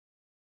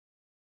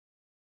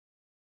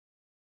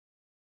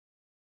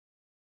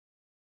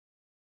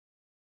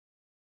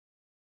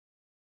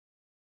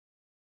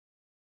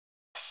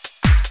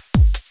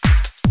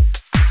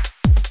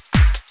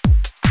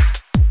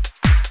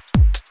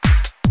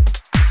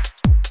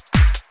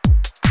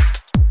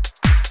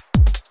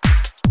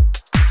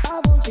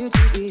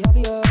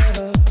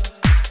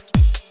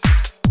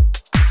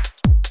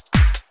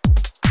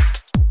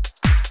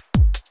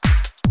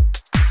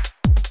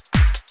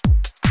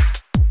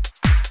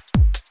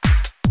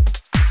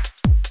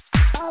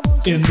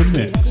In the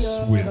mix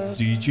with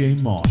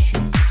DJ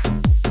Marshall.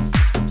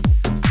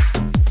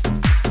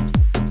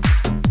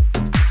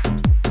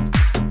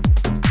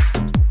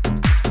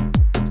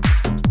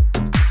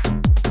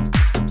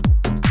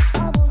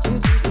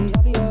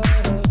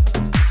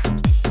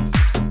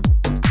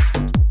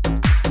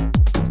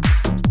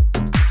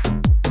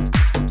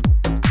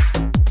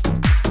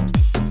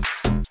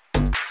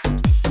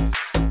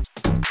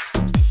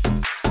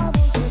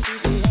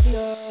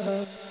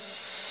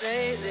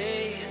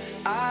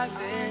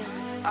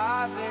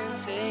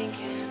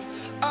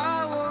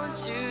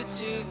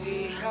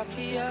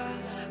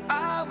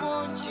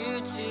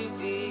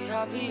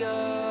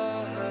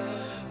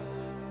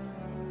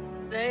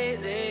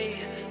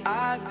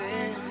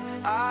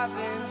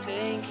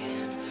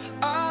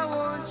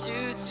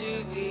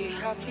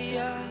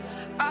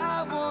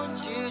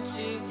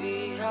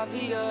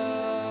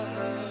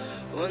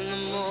 When the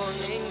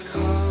morning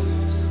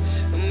comes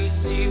and we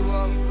see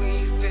what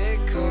we've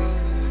become,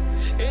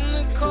 in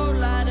the cold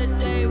light of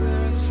day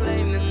we're a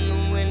flame in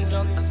the wind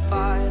of the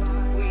fire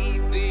that we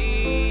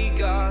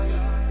begun.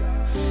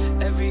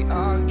 Every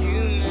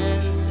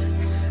argument,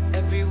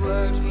 every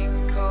word we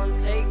can't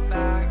take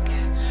back,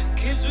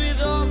 'cause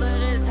with all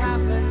that has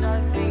happened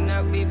I think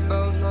that we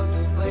both know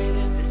the way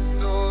that this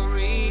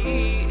story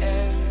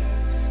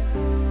ends.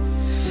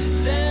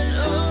 Then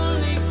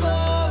only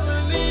for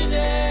a minute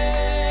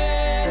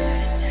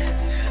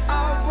I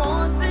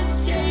want to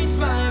change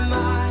my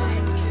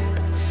mind,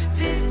 'cause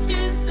this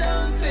just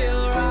don't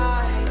feel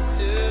right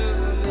to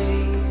me.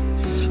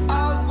 I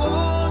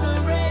wanna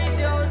raise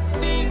your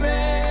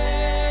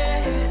spirits,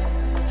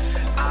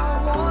 I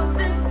want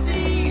to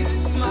see you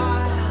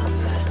smile,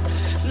 but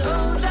no,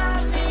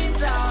 that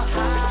means I'll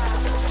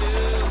have to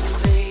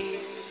leave.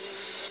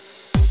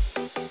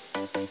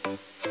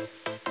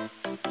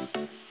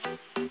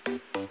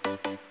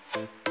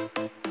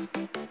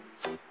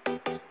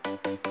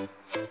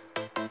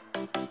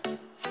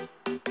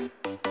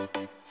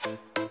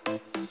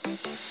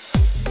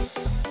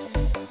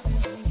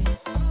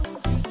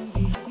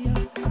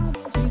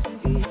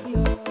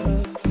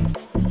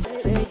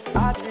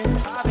 I've been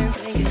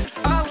thinking,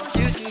 I want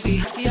you to be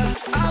happier,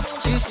 I want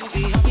you to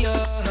be happier.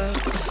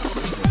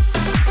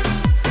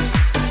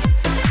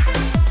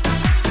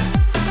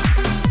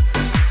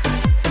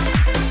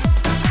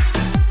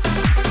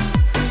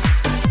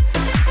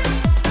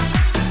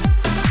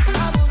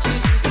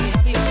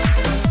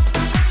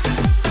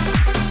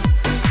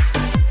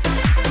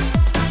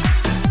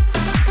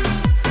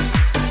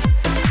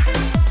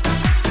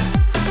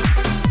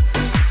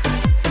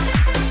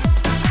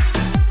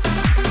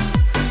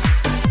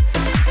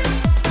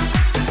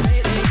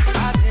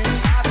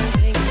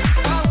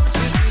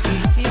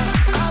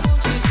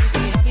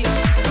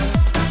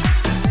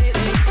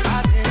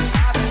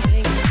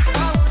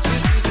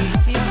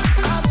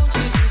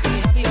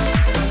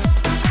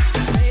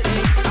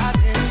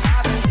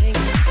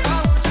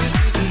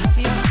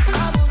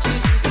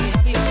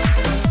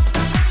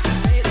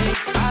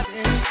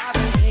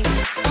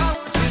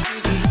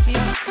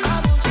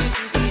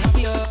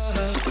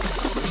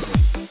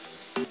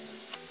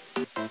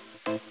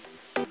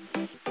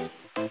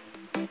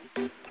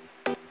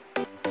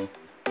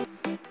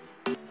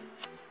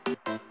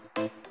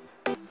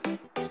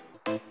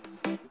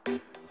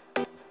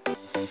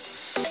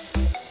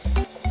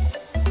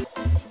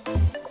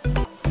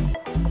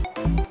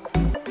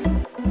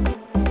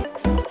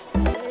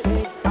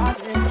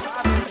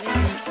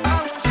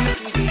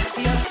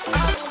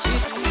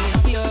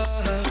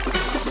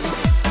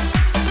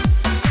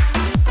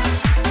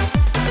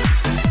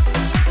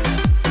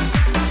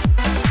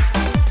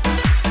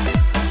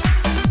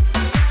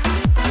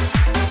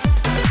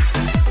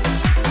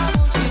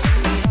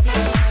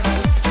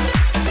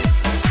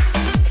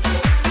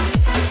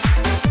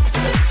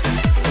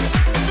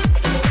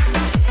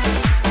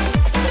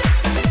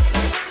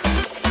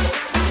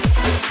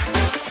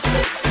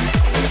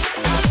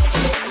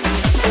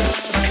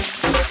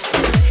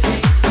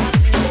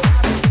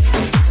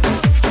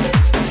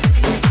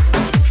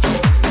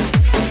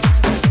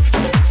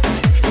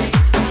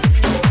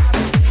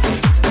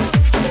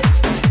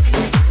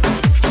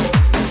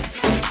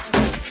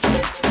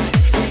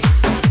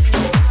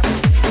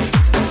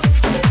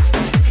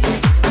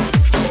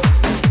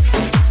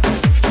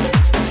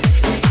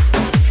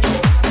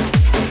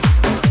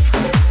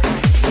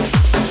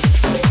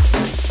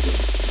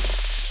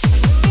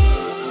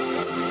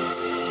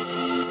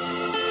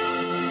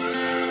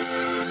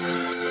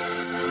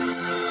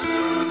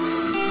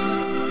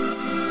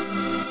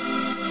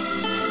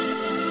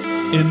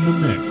 In the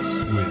mix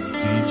with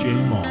DJ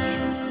Marshall.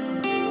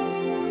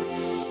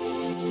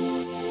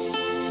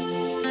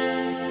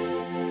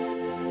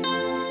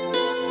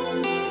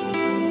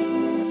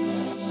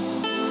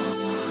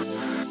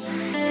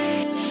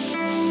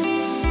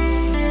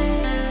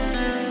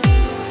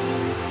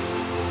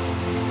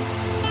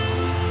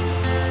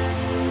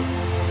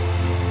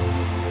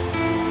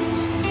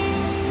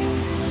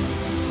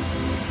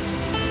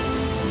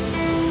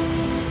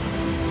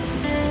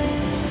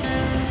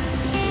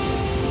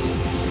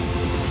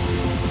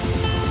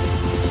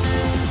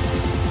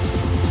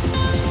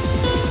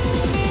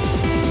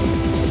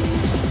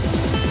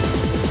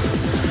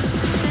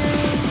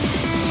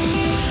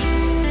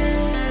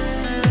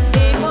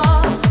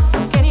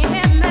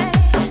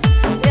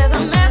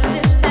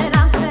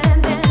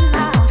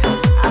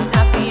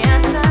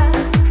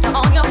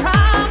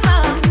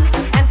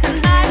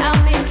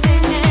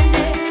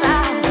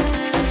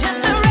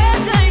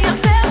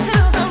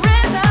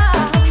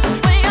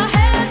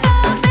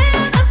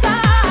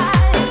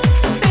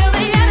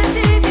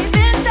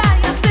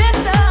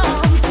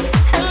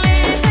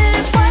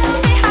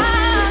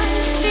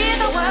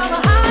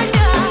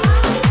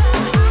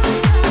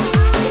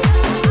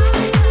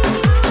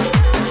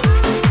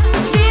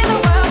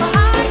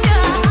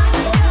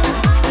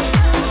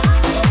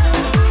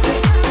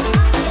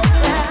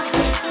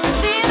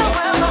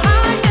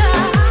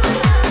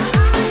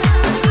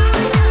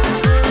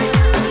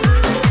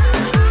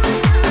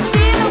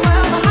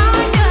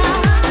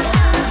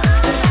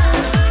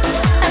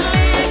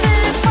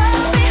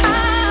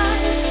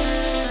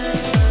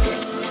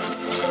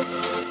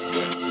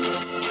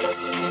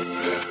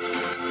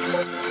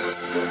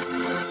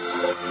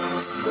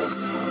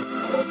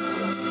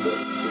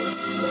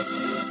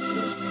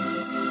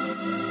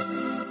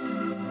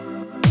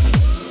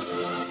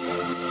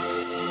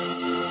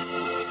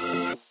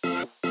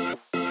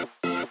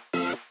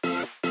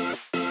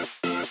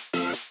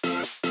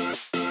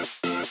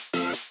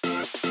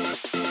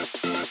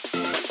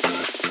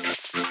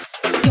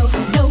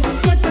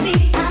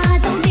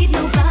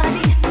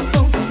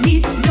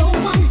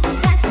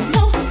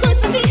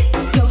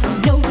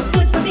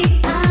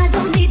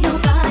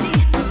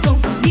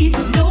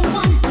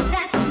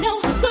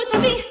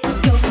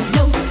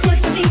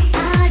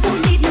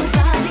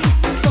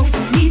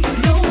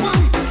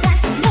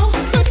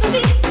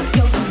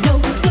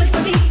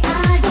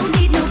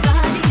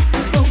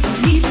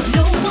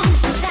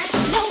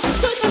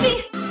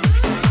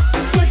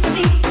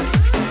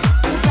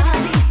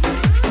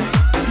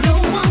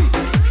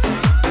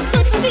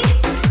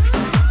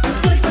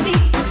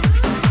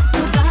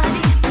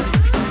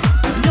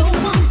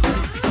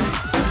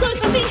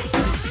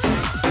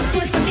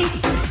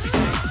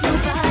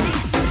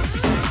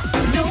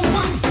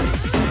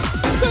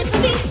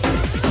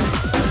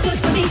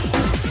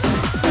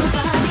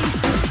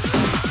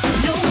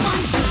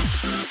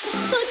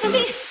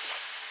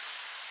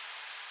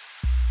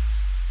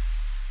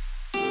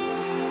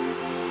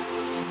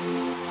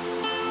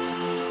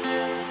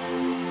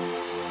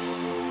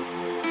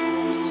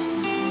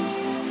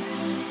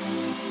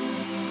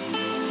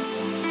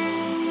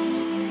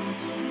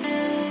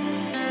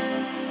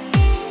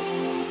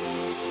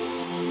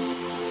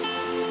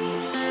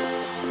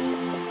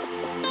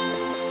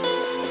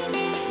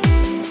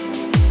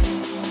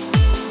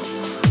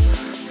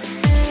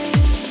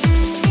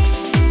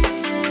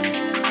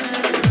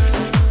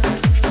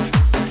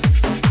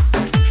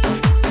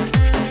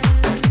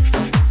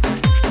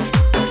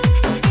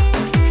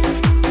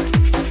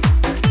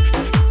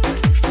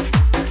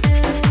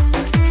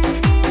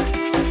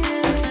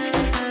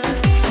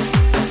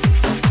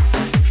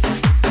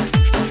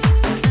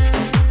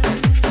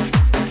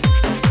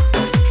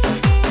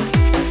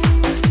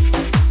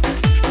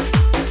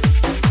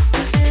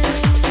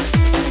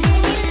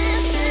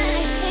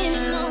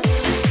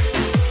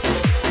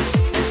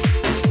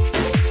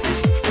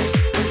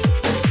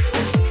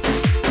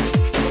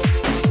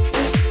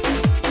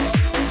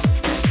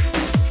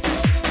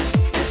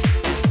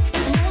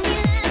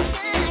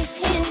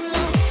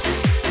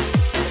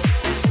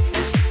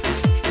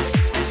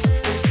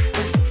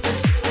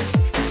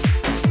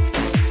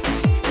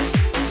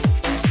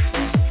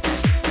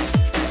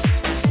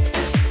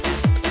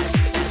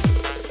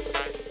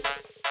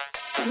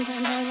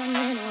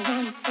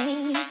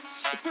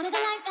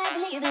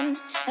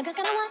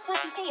 gotta watch what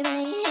she's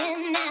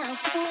feeling now.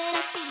 'Cause when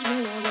I see you,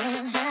 I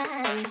wanna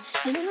hide.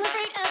 A little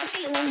afraid of the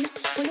feeling.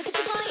 When I look at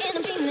you, boy, and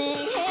I'm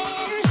dreaming.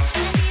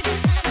 And deep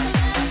inside,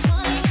 somebody's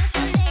calling out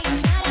your name.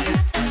 But I'm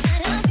not the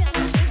kind of girl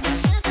who thinks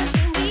it's just a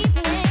game we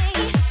play.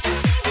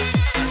 Don't think that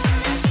I don't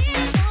wanna get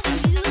involved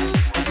with you.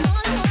 It's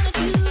all I wanna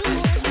do.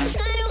 Won't you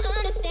try to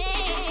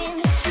understand?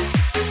 I'm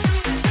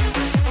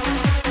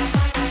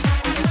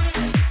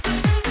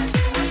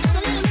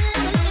a little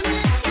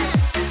bit shy.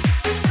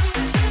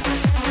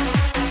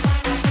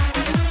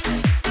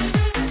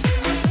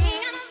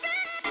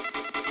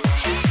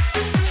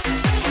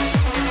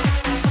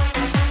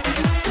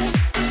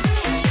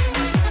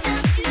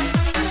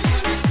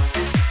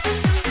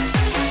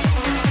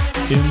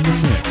 In the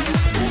mix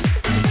with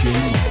DJ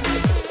Mom.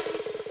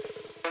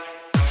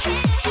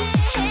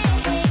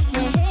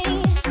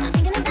 I'm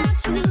thinking about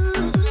you.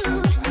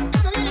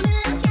 I'm a little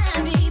bit shy,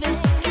 baby.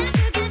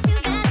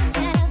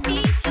 Gotta be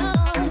sure.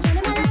 'Cause one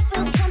of my life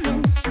will come in,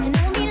 and I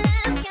won't be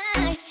less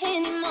shy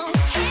anymore.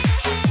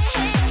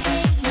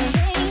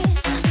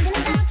 I'm thinking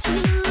about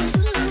you.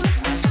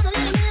 I'm a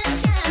little bit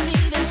shy,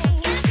 baby.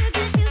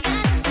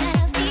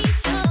 Gotta be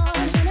sure.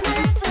 'Cause one of my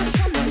life will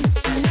come in,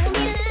 and I won't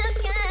be less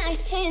shy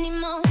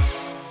anymore.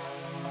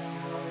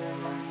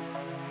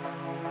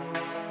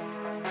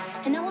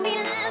 And I won't be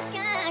left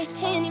shy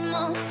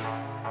anymore.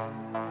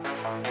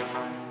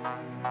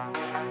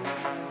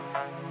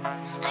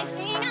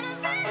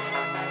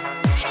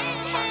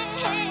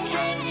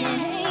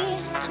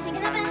 I think I'm I'm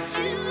thinking about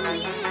you.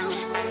 I'm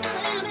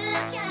a little bit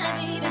left shy,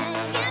 baby.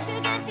 Got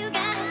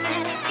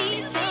to be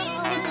sure.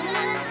 'Cause when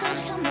my life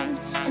will come in,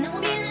 and I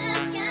won't be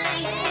left shy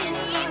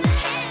anymore.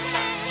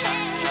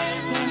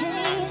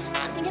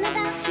 I'm thinking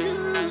about you.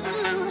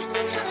 I'm a little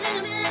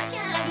bit left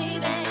shy,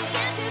 baby.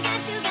 Got to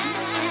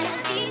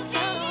be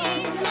sure.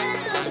 'Cause when my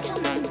life will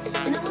come in,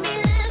 and I won't be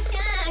left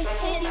shy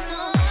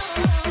anymore.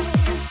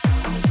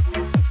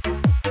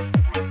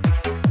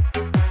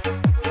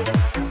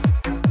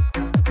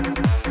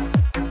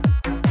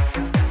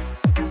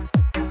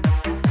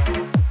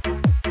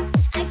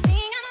 I think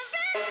I'm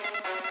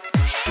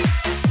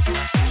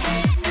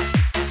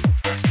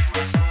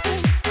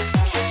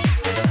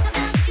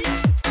about you. I'm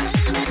a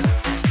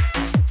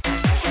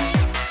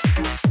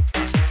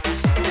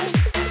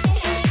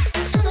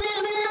little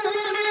bit. I'm a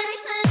little bit like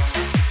sun.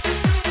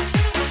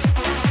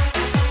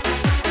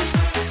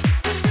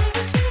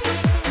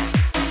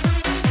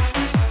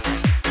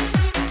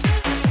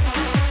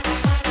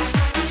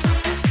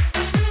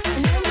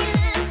 And I won't be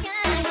left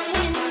shy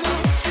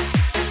anymore.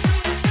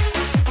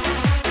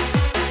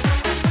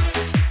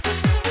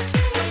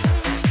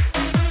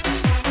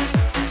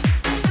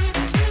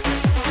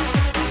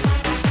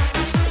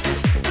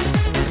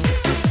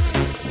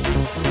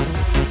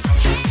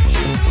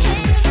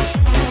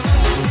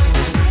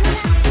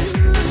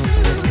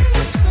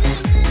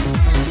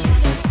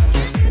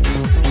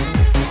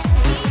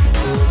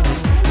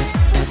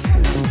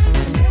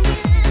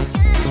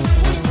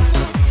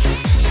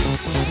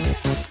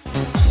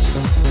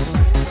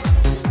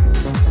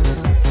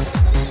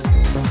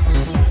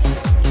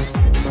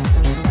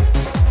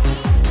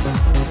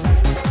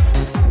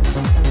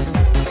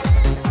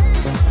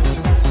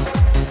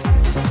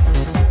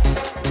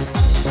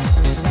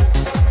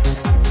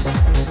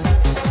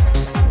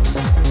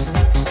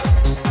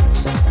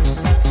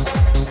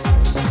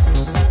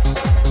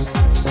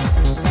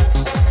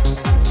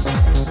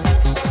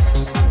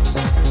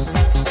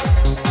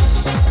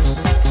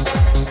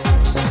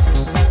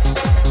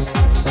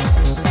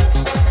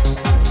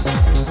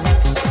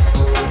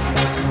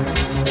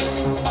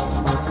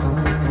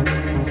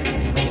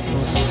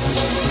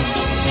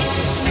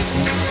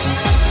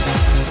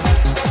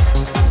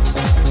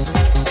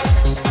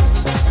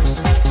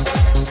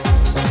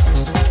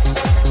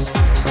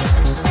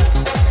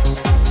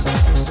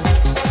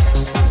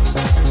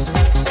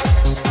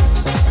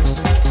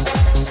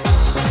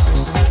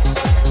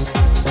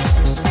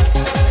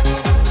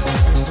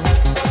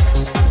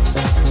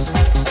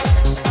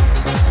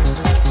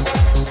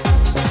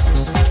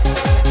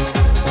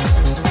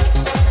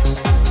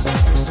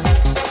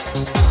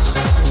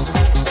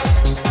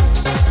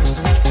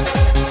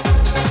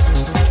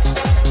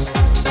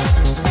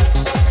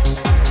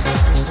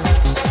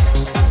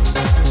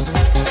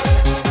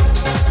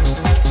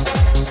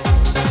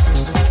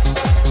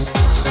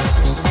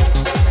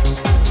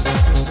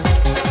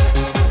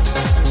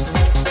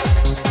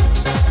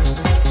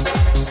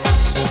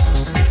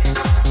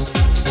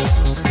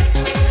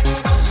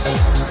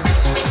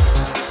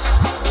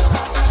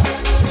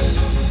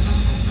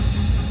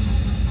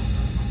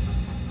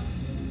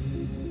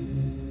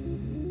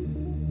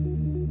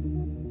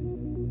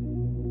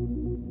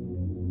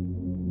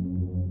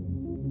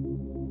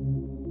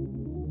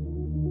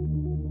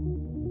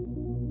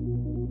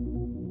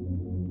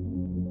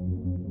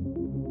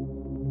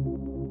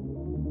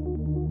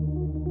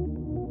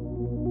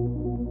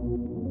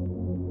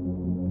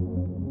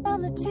 From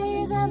the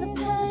tears and the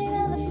pain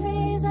and the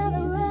freeze and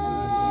the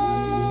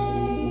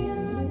rain,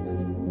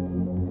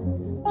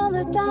 from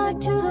the dark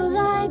to the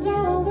light,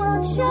 you were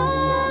one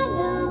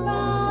shining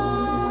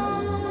bright.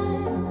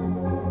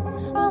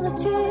 From the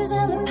tears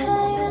and the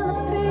pain and the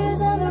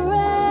fears and the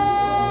rain.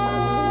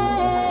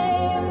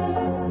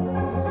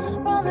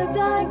 From the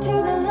dark to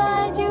the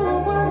light, you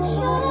were once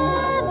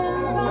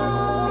shining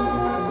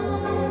bright.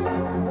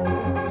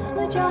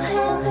 Put your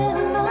hand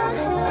in my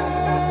hand.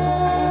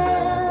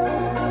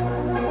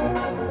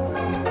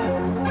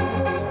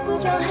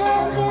 Put your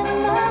hand in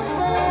my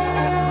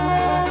hand.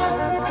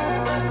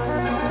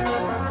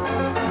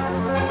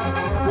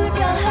 Put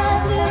your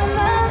hand in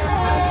my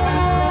hand.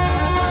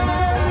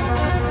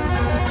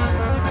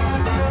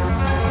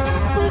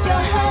 Put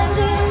your hand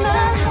in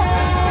my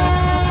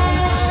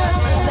hand.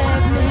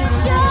 Let me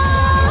show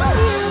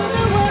you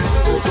the way.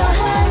 Put your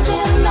hand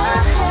in my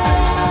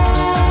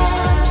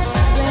hand.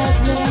 Let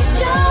me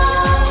show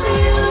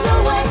you the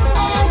way,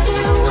 and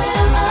you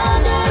will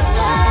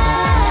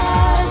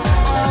understand.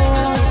 I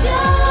will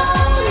show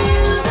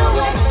you the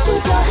way.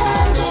 Put your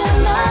hand in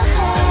my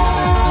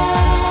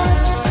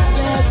hand.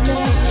 Let me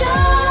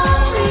show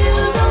you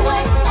the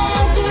way,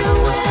 and you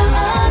will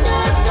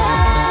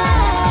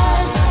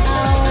understand.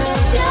 I will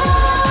show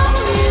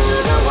you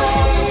the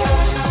way.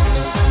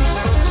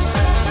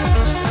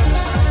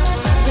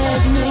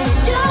 Let me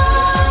show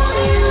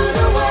you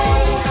the way.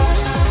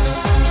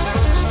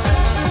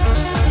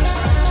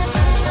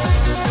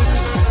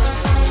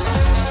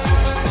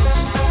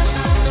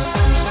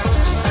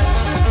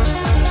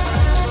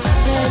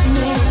 Let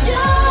me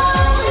show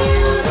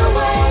you the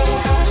way.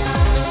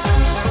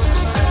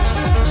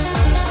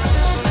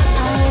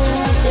 I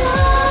will show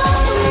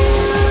you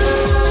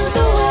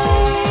the way.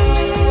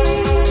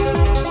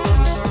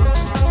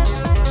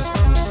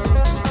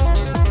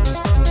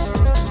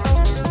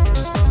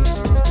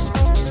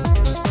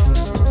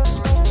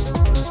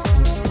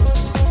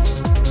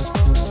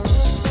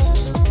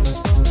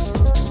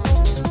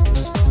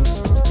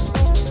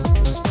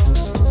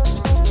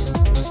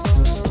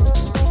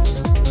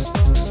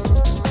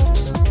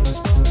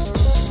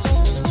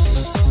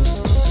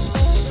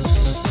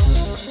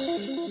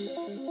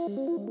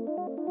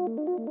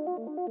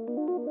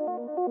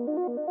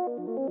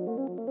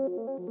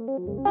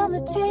 From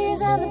the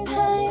tears and the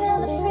pain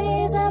and the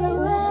fears and the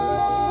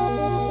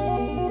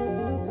rain.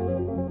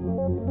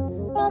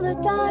 From the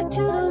dark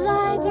to the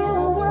light, you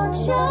were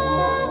once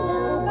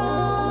shining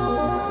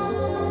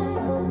bright.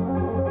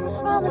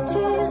 From the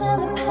tears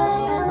and the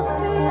pain and the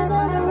fears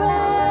and the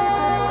rain.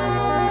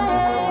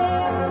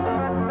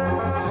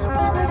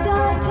 From the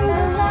dark to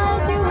the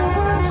light, you were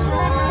once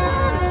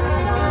shining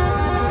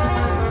bright.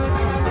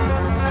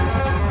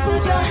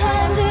 Put your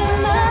hand in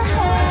my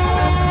hand.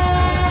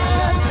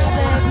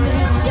 Let me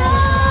show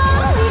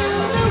you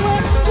the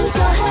way. Put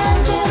your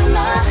hand in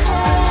my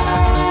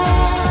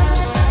hand.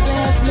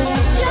 Let me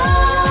show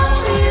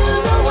you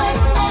the way,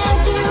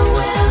 and you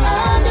will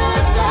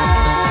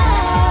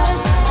understand.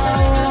 I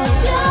will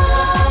show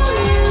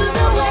you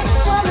the way.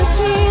 From the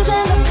tears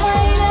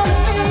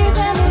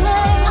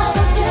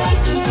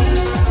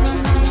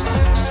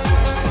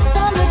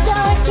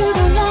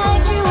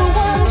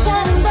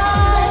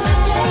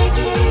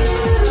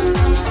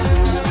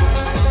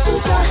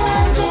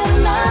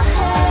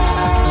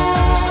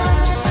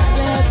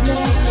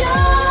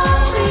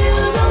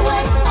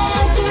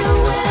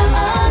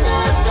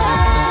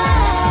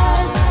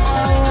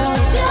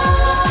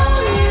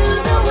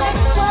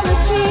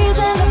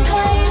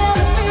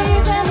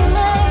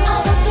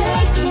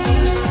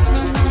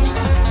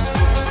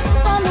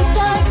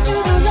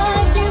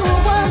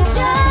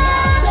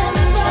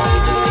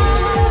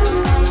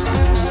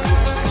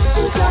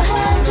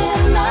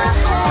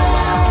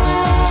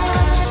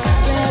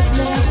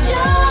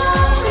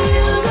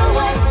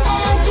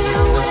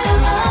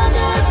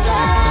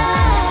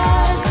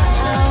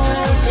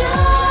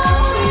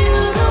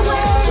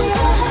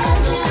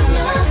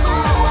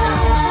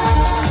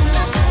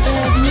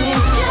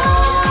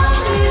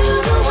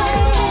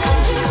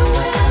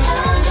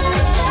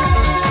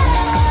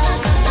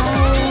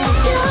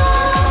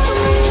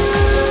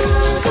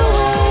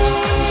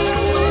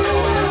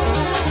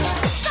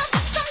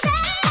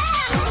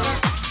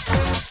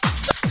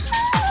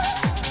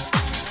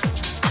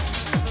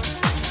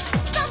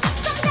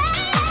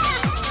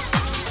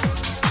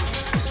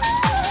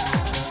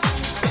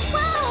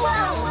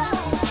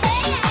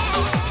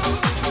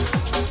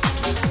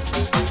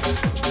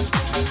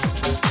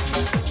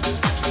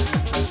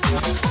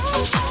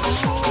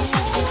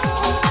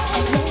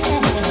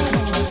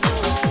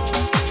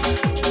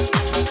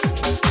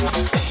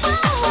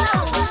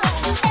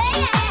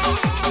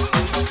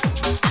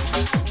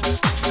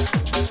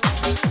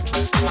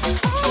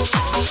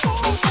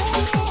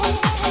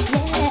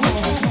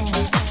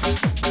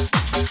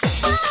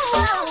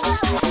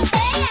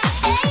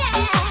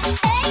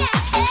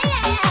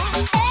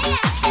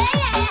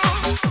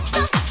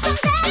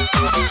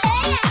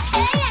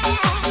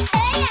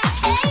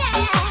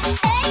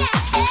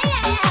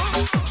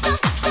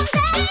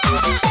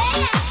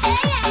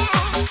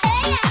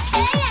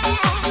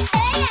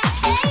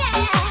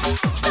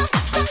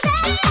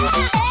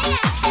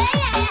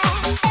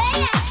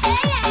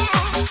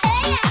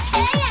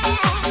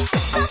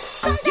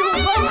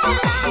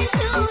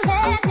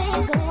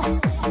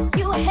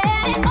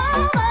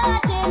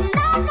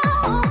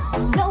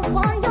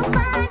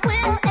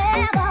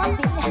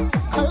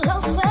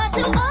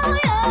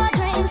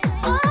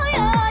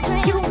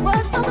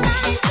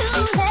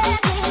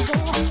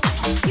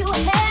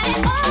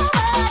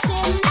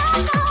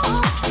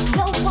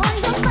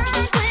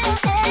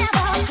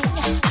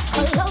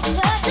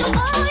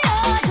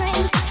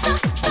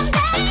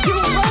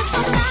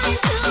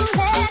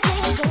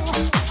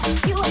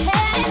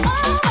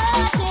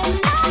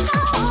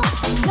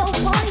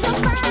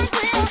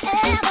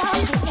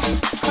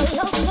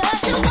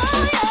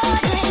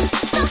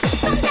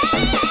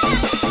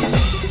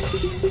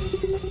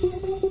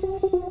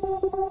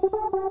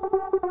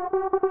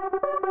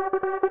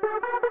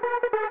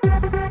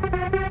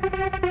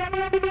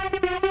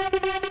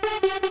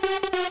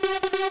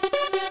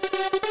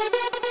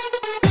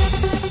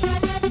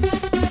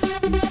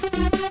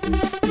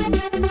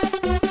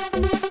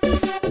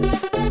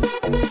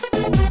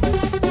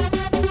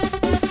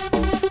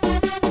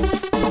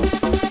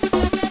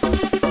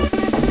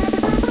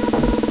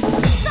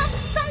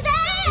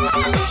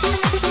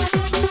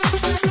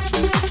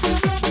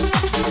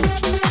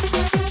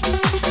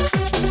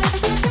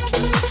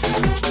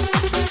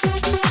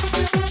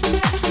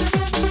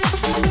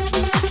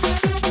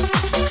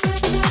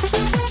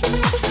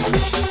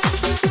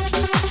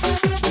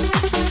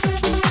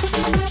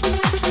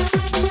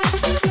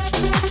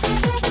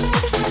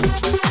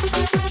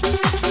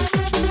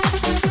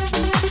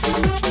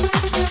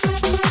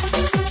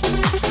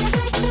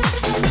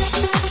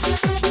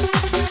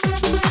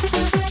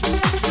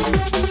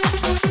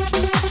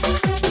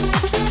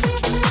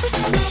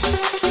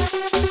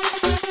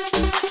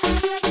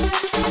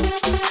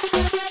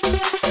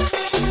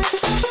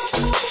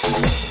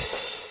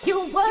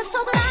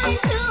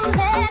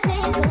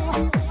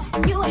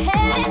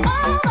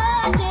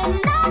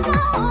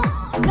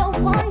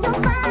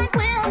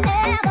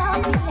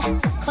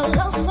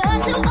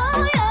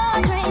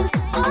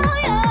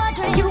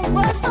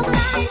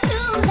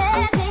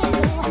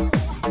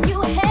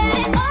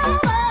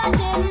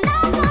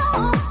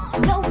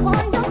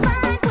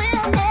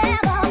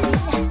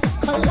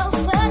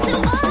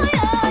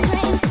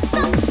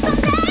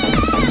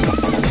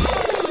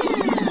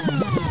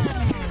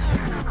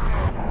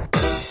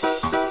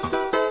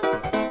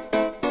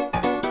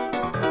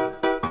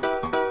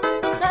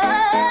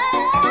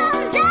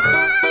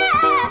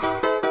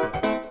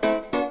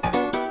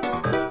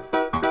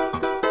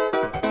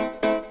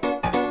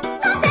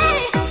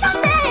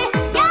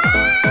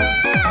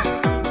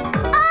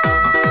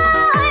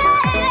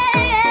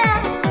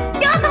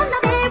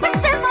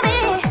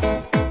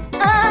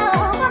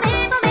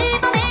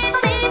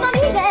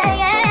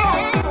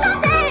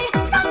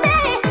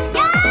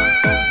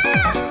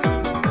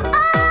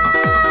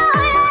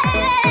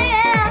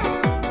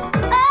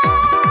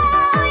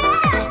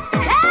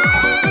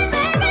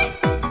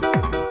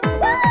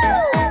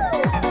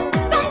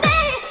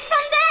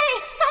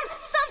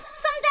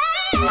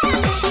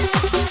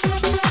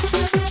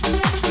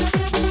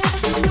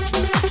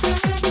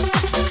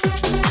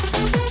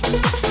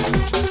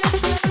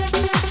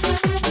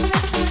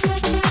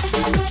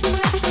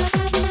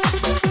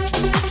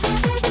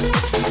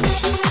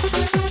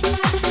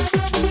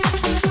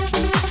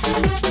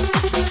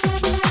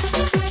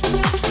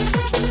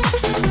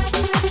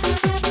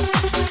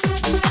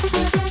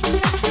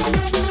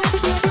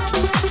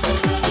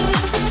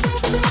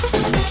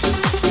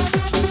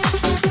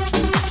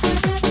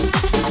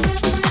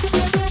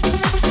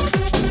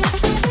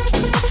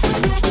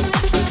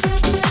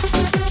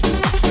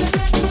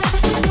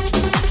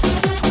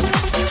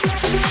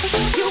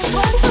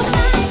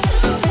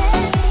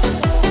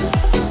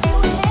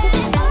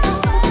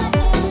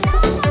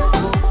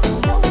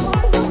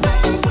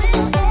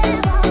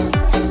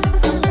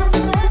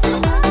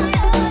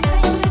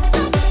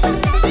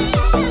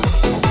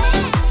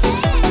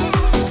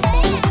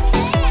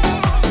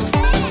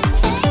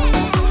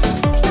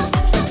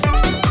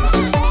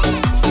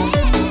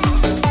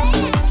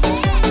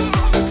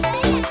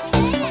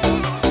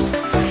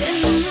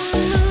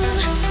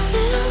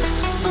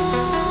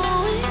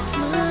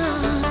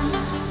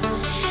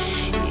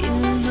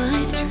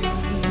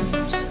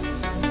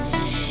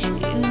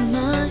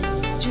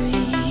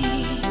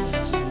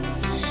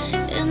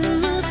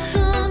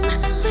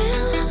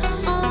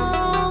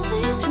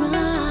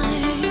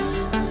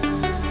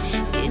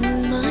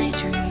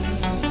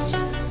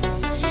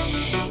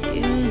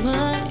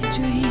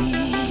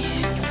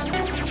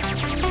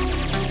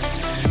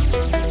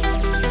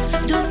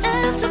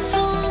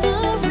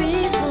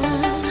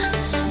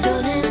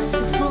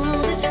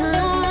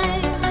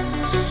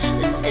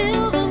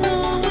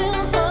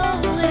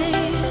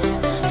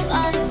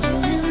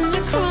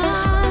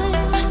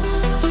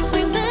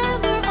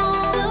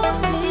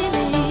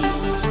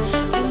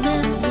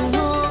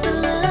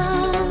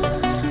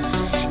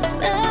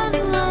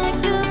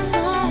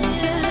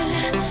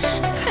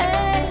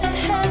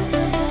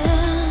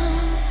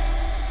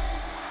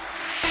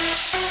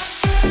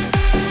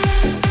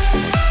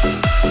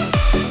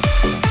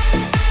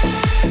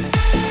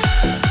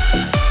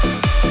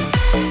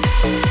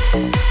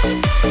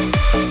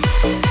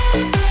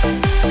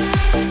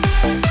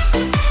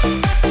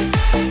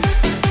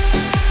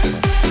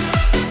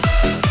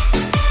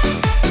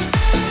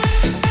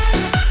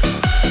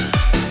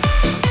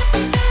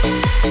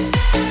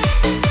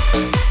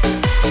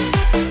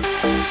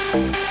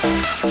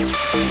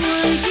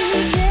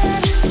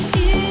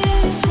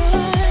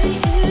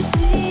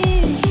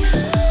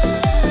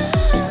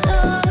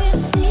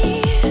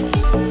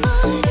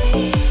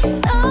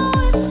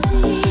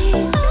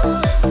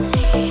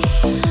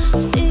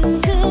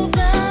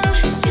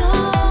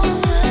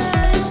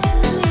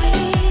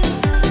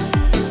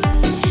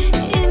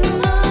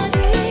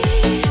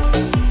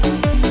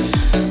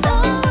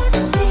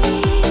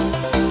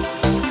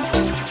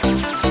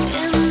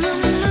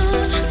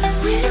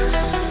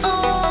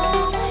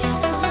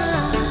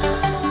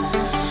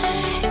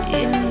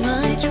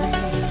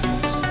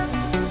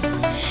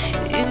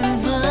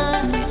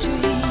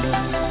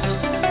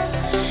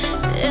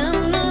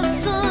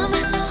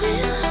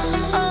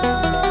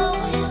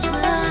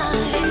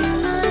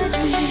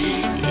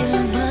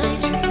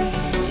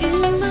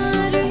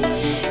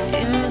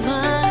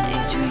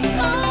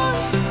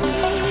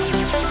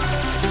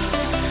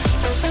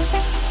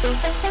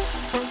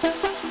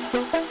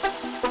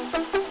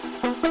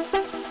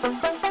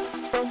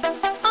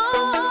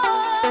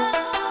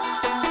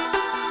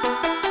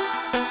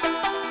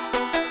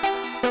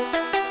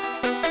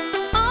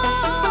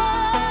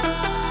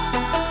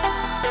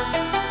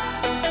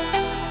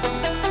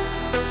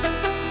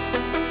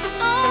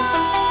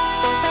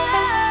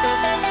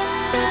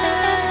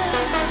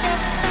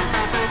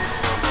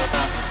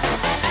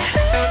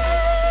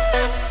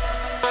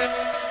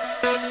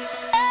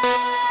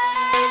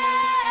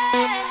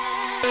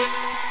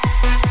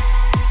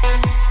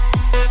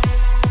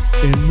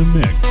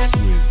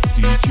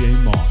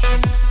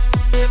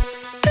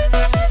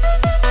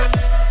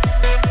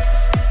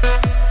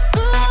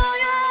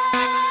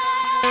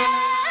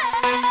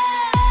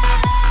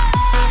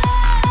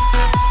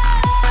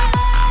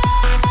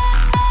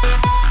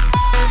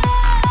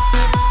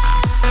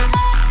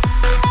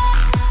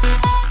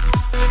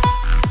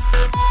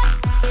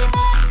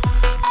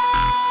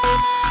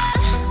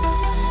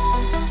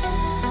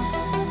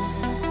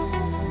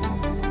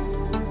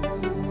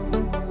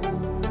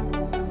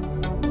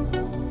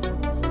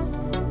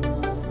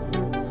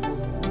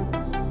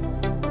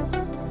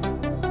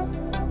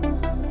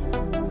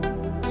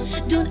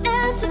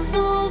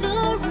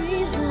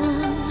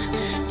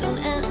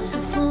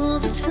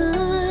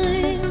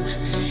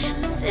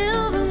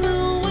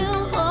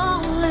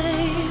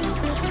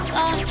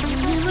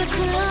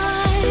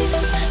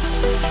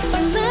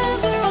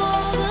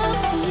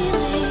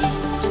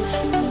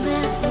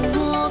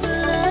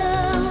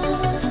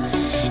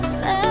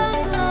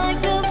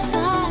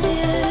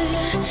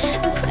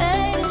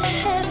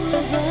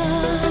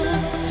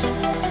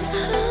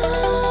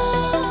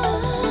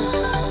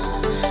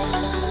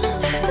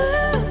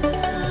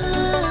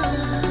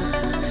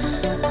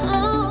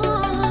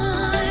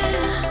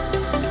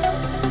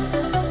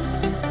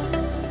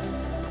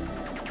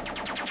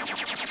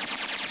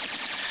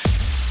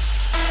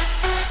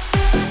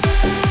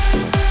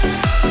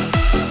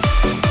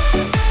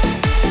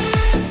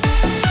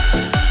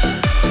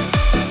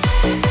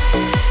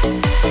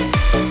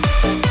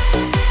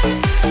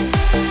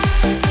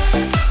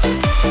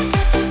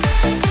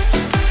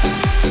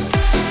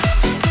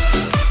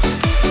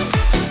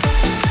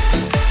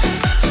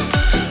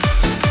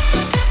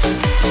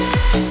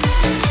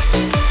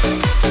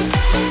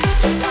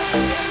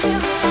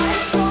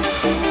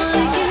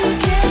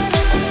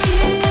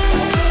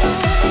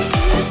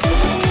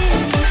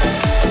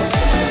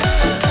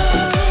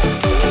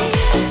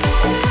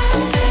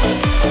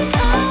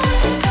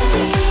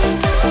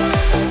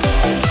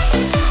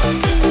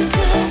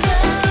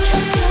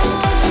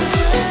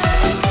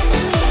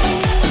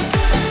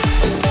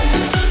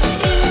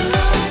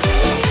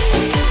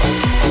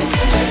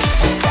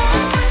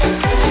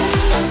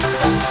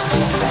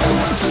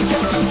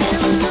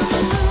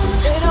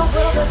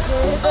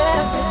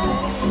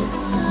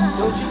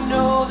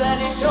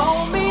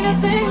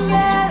anything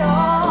at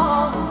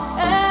all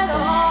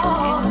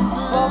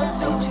for a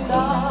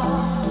superstar.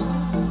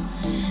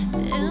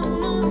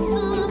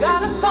 You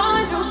gotta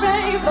find your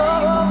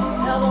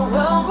rainbow. Tell the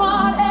world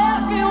what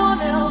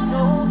everyone else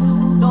knows.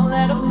 Don't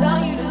let them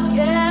tell you to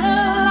get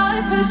a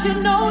life, 'cause you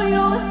know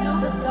you're a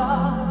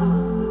superstar.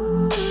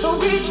 So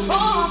reach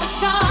for the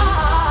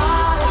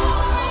sky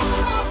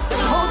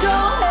and hold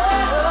your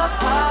head up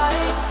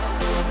high.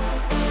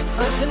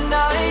 For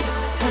tonight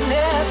and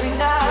every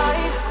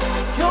night,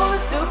 you're a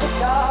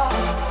superstar.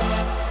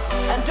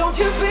 And don't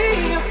you be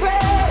afraid.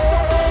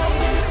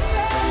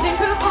 Think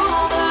of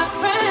all the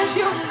friends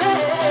you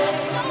made.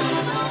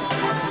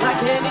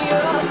 Like any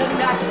other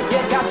night, you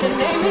got your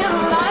name in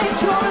lights.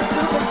 You're a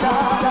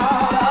superstar.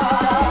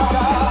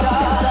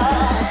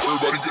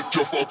 Everybody get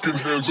your fucking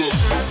hands up.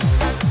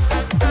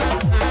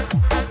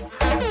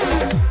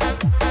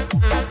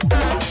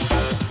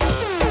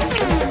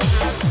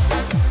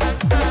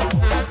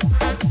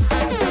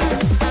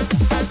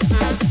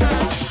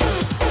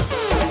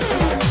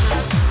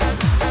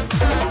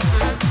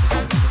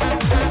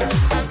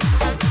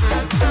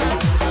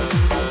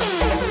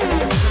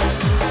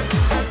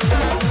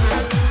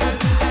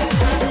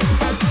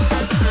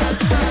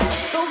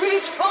 So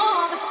reach for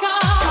the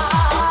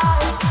sky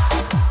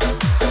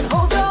and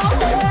hold your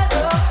head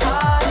up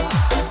high.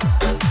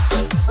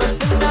 For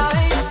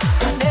tonight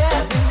and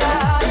every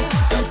night,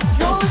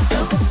 you're a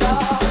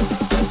superstar.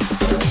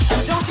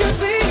 And don't you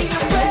be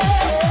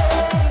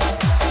afraid.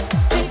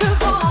 Think of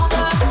all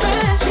the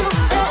friends you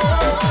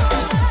made.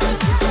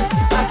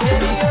 Like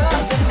any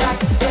other night,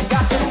 you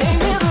got your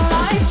name in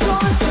lights.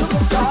 You're a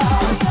superstar.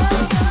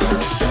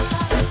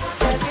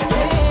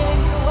 Everything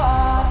you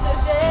are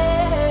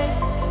today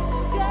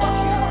is what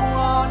you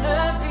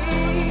wanna be.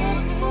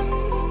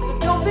 So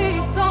don't be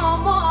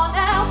someone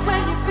else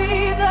when you be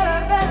the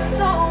best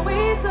so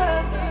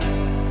easily.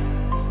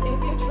 If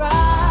you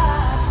try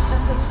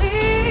and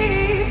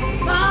believe,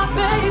 my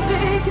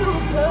baby,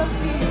 you'll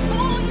succeed.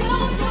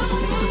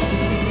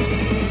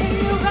 In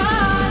your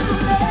eyes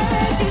will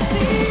let you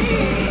see.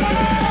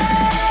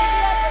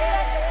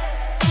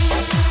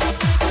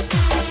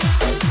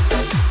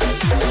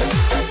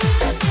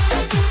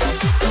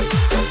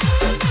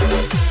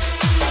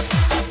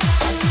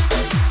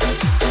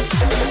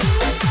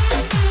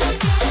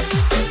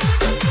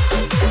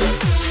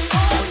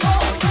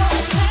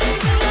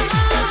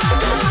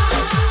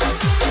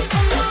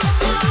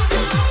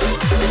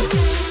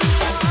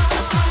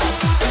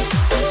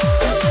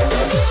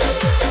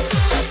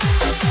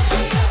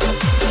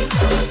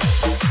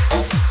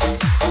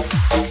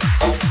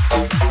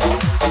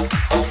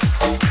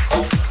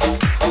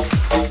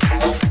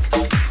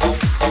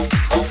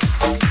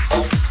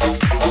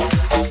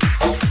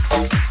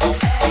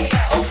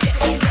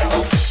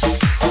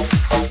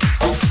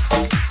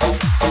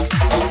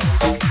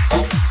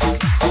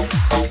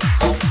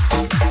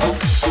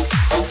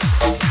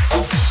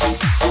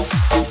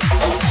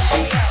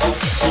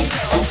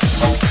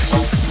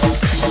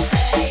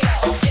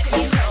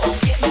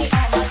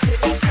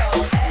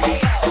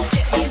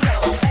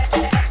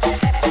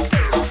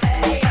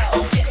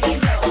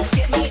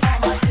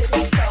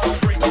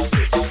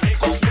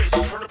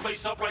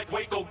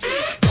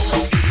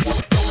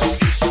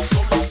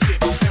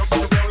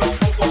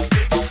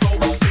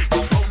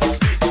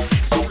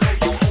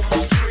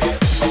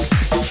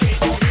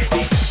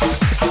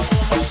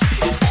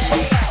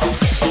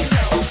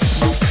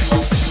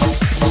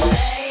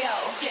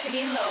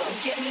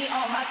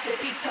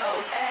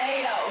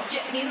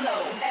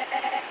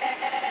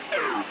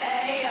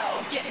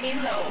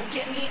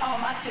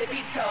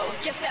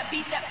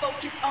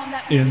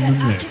 In the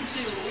mix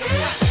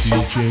with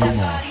DJ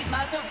Marshall.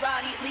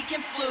 Maserati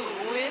leaking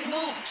fluid.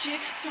 Move,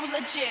 chick, too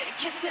legit.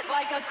 Kiss it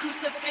like a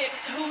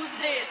crucifix. Who's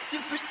this?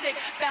 Super sick,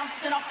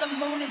 bouncing off the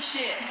moon and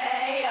shit.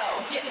 Ayo,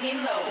 get me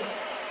low.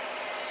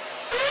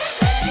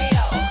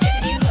 Ayo, get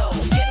me low.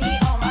 Get me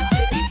on my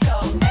tippy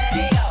toes.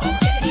 Ayo,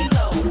 get me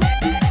low.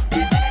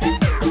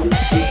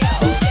 Ayo,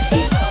 get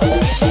me low.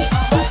 Get me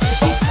on my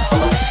tippy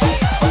toes.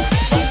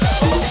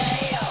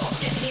 Ayo,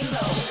 get me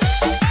low.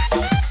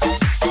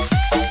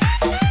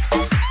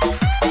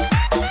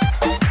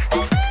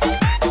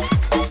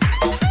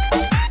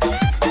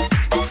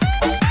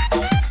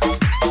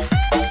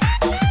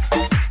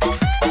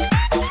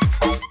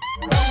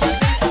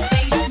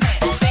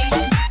 Basement,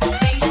 basement,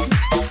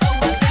 basement.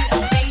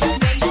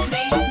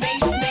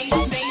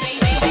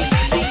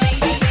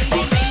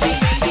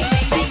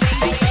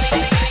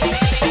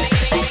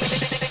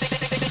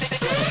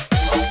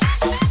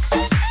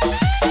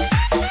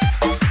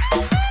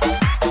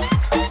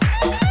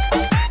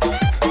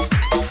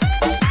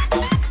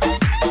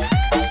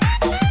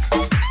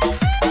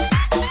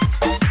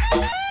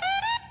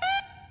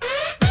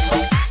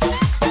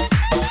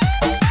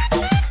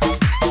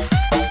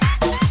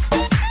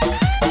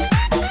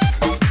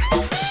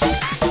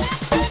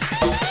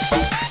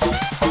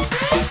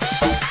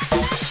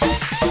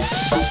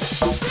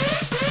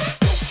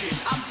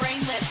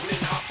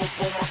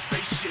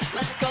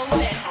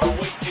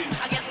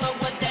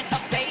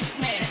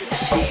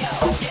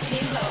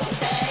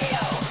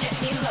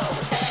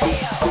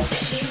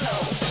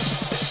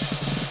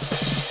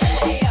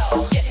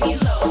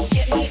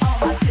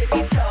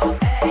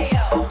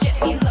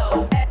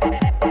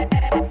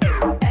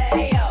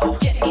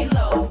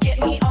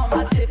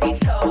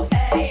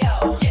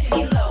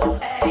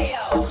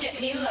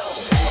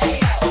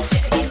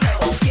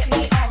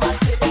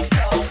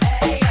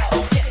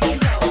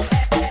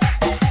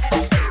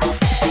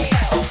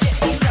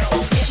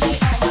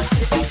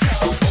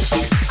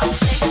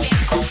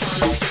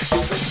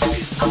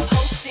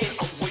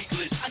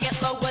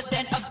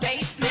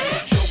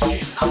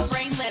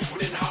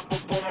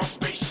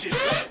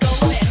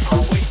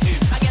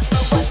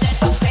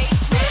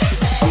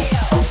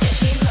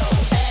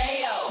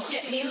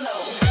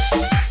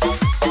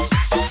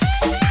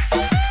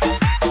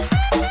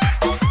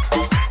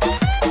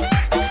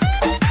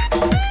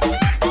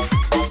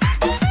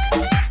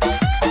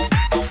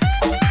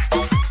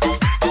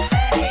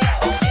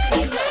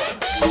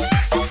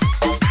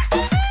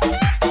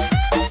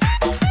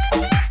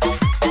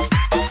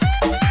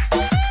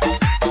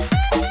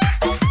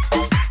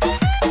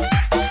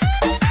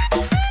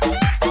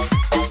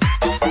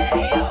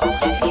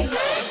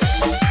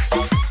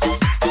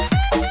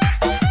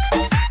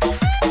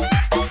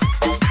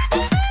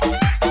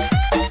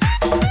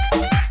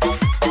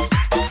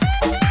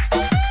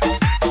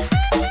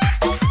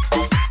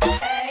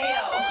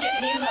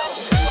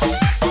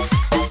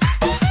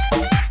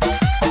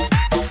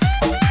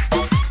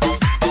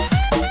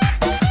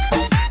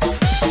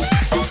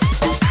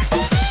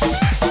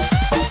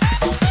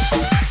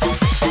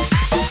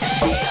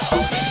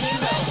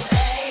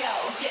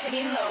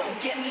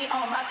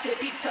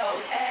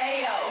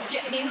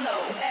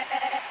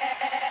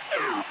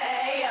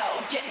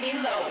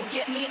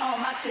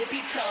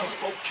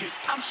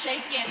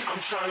 I'm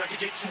trying not to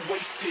get too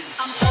wasted.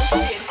 I'm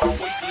posted. I'm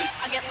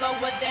weightless. I get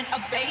lower than a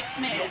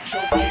basement. No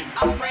joking.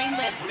 I'm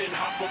brainless. Then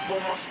hop up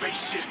on my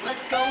spaceship.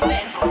 Let's go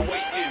then. I'm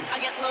waiting. I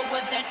get lower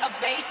than a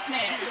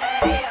basement.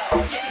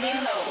 Ayo, get me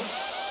low.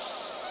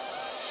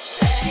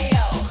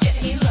 Ayo,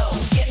 get me low.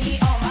 Get me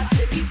on my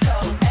tippy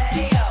toes.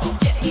 Ayo,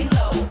 get me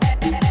low.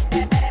 Ayo,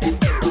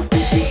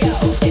 get me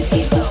low. Get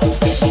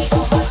me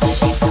on my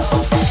tippy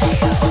toes.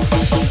 Ayo,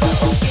 get me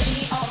low. Get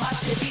me on my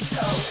tippy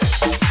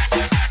toes.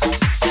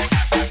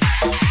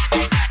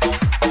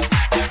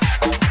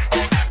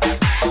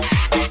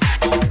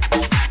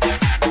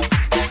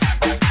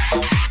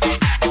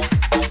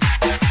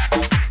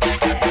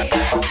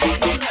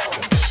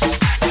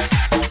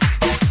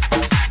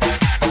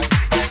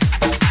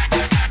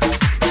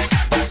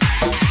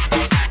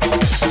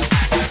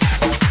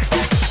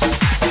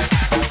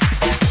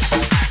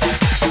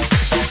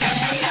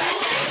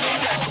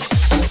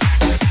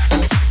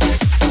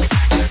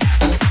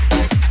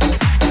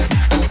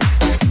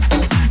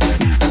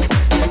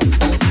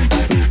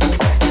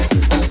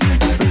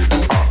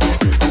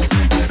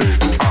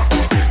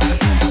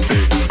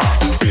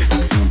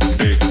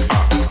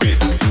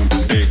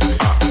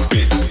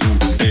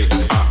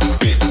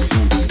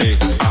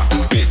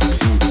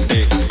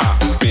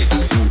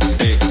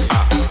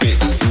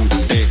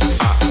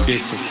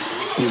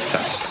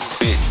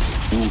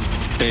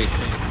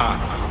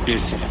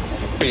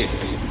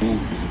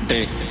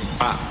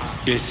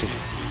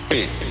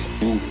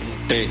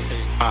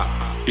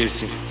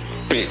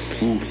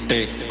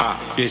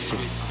 P-U-T-A-S,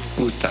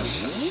 putas,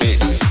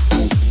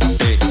 P-U-T-A-S,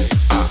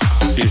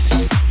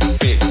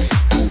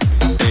 P-U-T-A-S,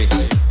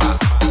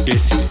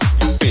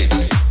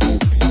 P-U-T-A-S,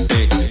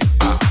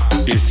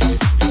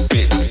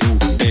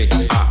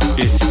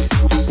 P-U-T-A-S,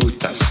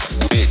 putas,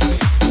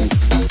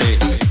 P-U-T-A-S,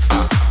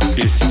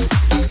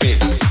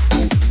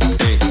 P-U-T-A-S,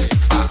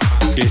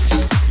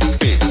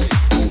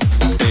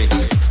 P-U-T-A-S,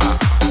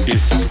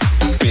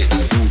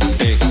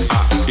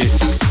 P-U-T-A-S,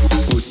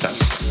 putas.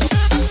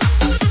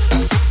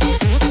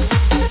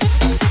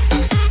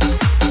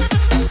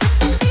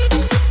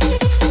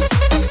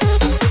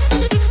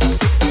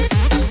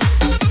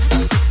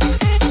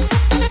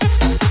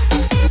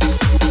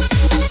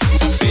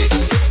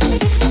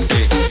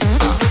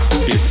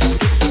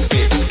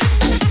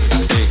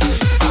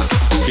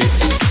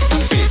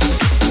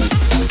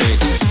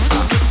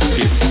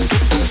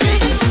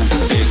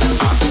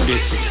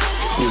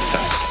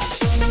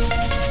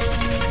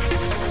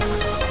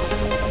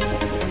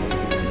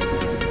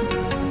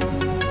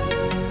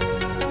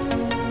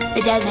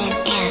 The Deadman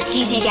and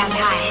DJ Gavin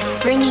High,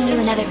 bringing you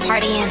another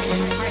party anthem.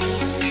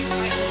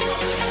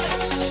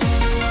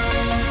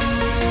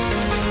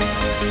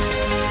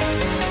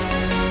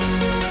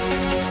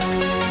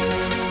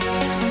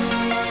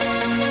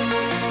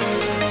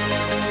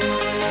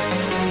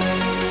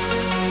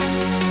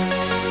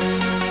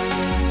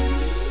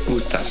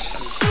 Putas.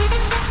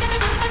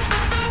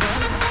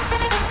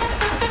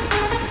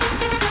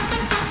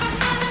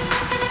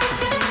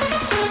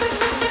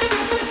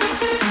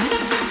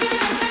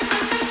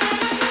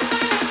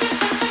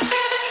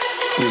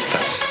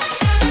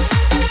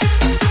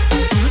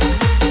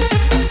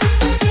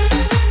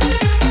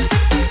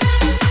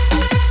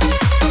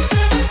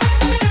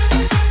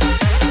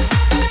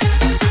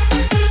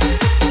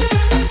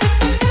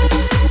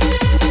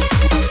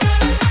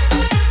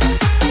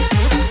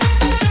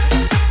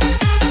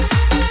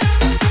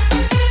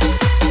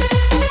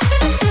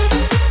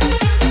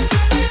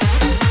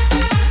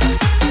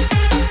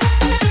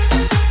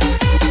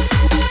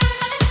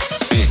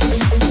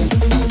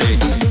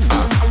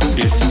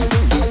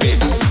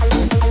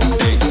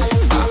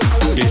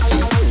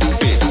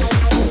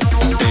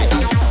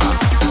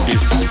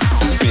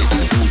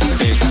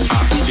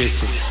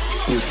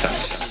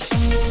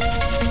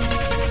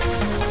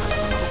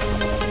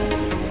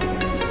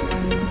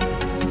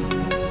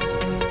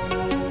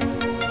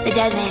 The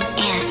Deadman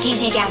and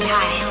DJ Gavin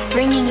High,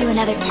 bringing you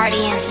another party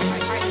anthem.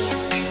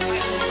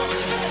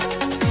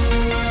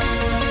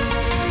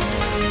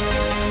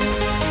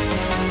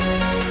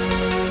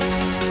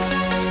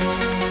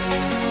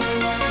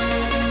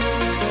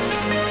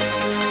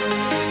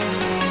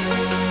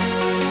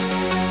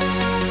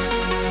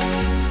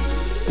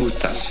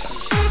 Putas.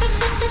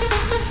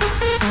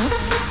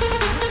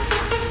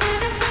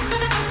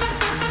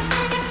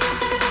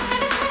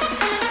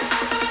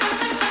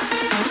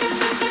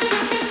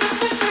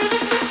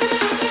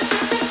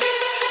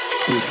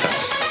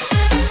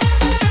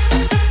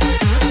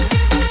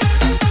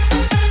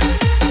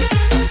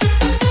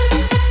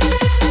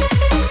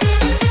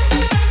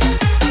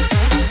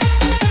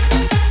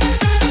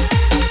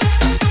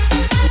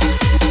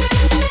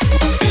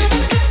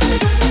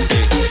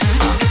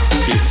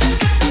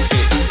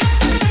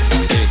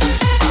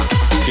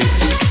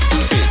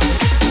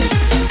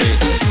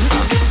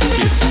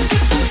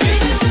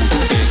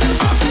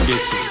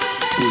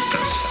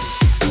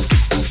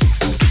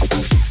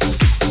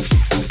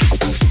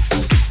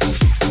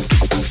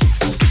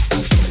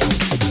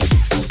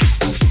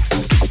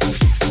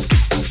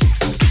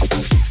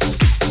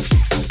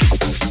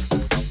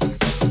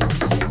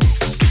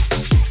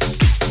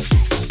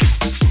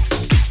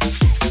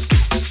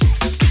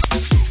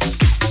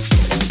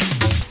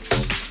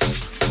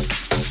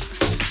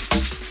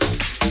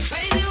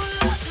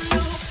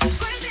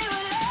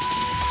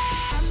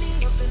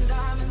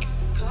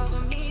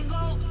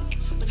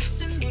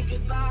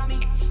 about me,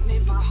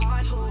 made my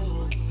heart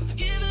whole. I've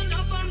given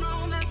up on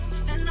romance,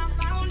 then I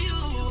found you.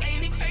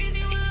 Ain't it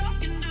crazy what love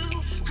can do?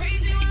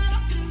 Crazy what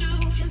love can do.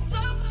 Can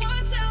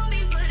someone tell me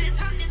what is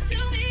happening to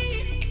me?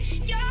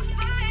 You're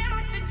my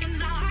oxygen,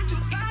 now I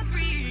can fly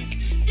free.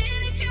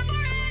 Didn't care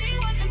for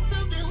anyone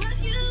until there was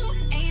you.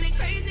 Ain't it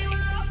crazy what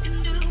love can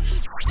do?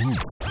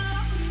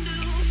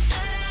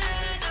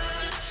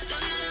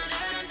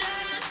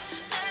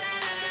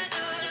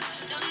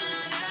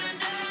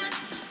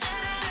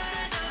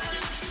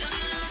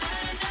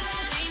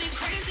 Ain't it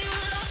crazy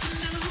what love can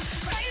do?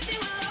 Crazy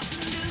what love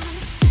can do.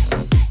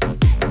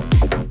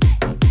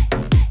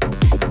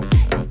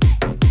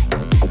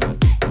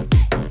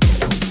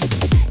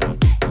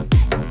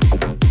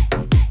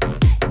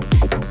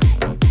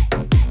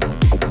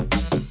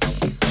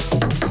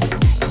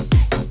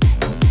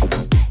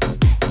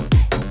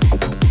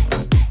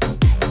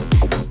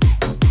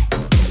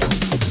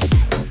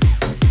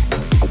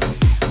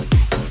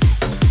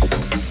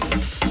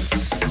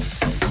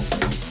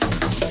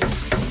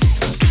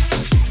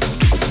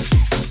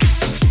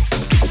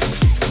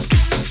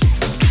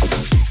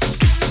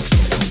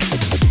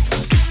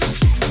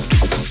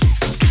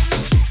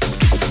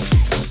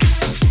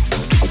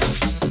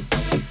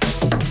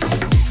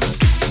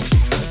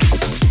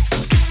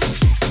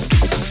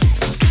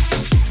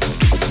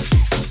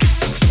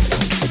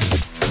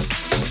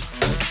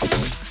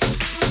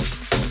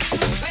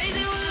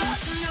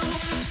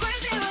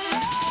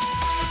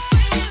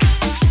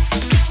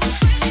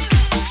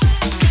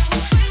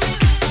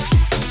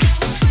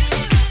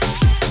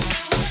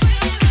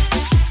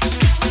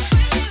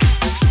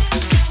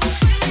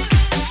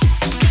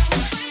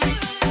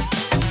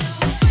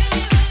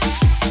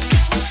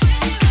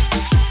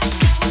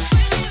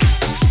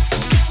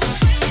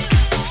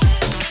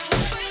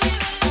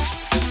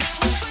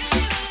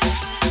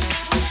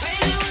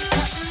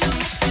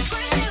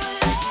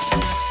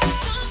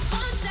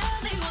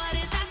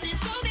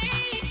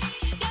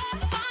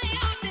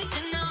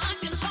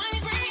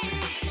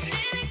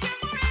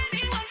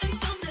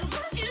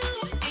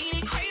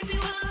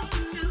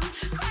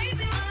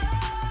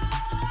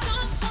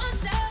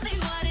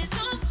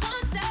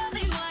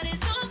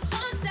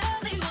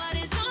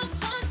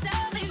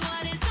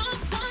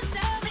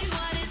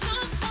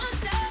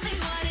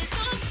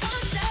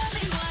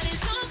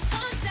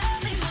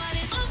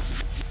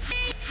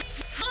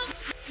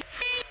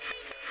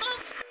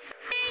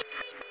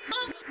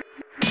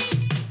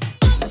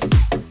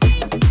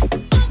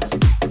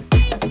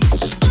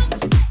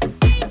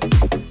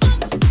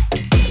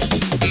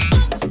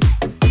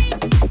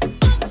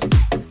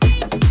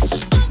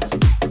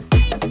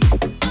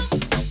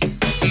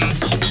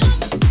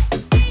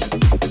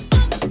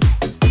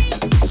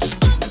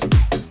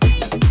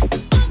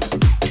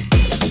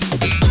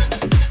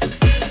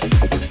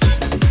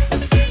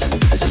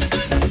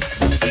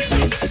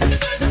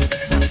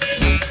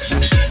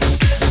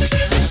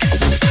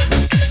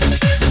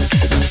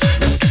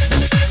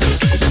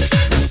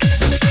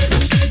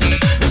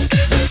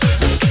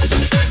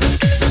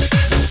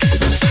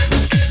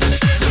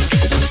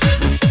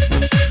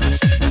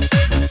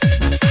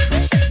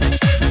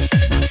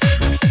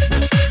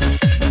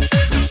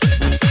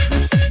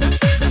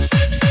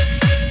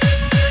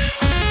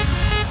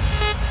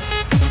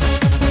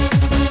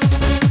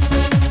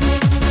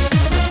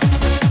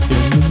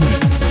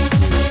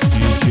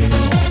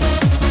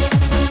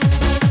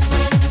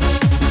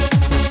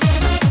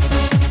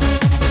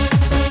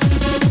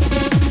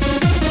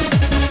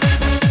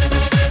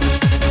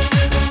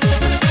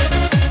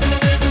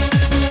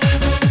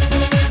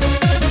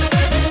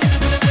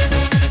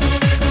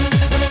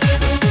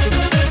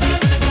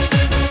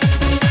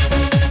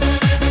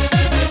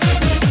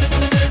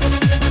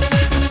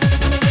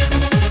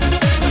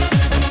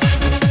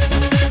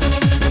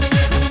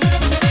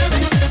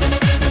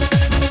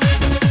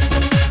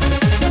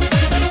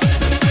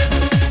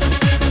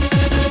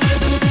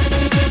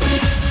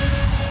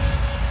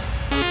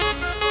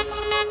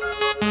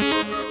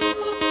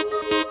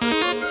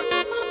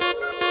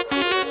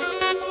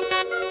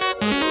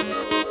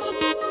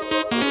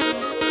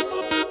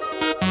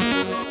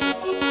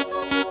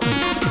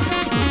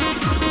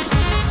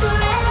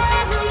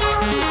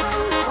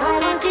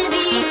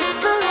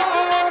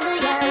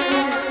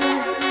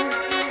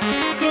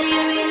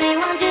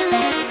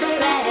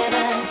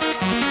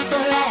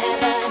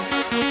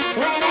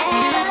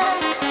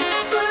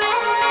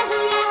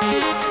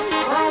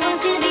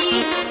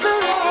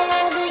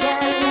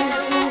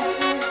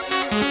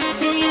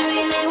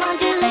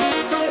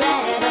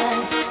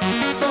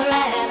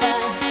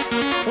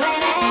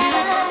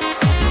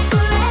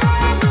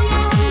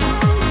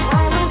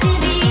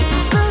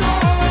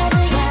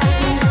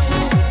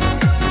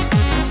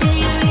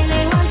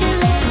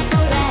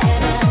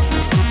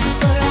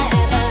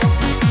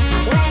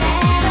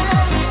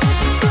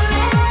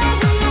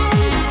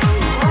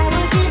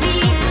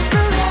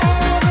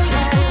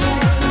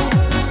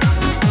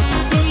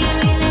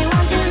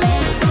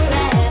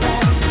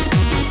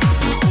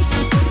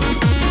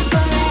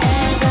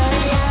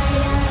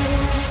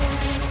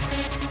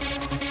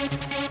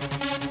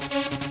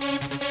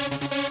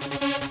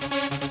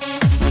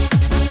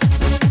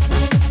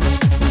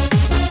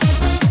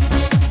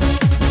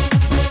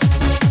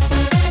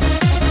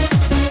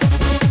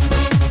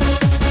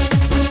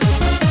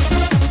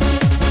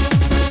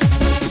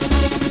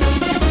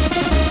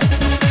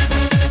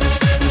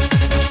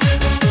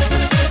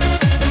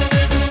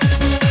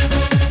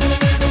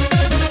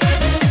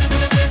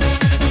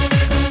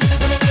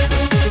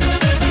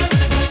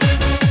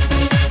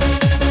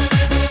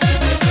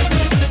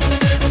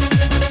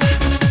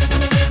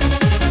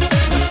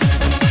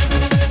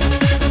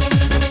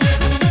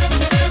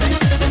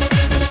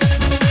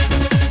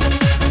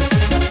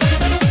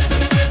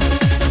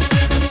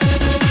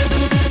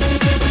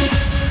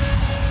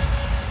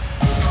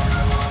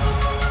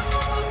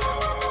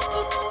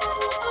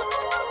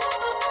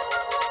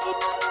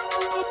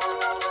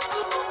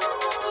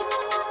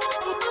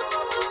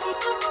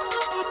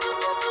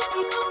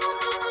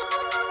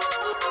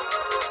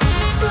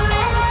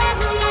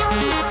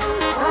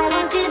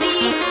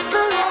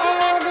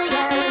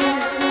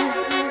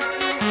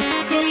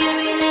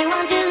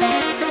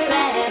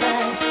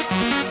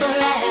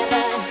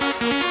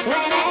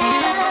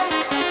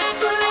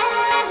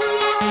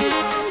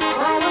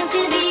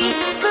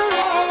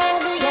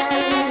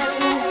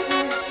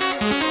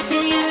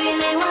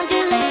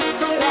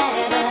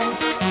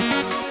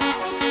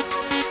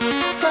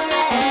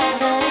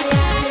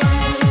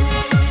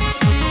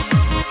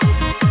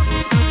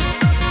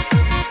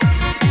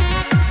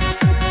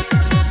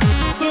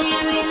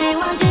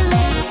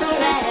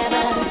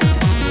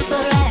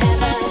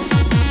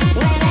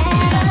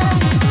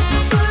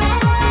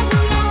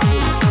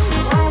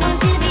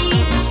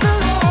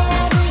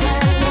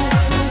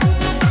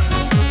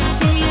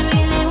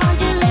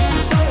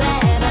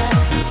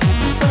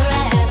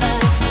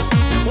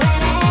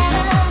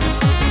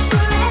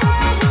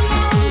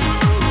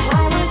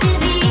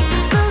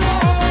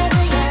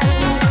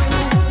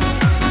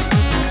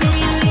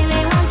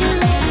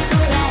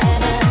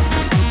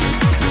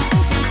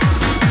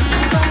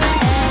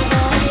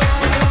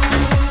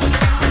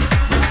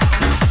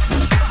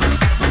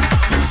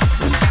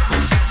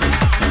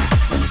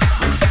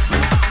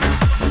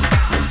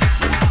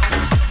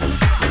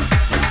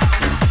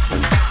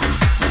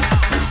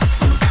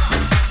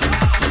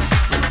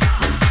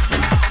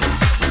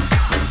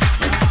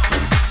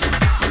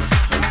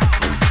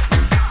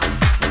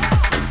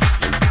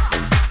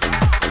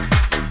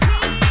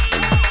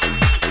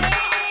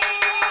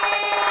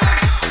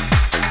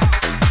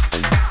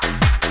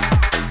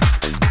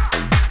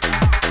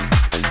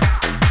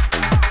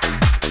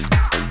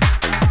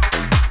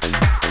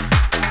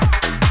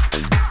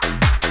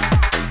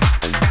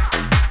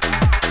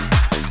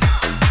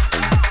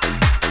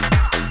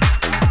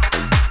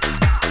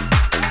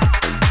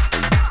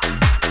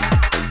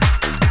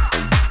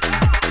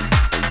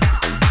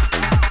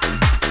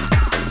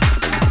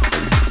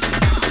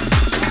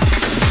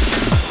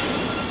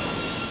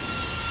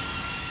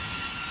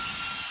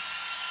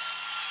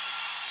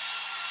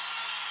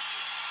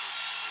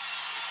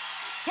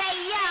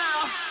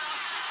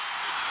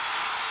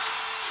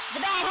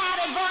 Fat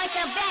Habit voice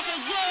are back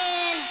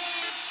again.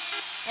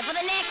 And for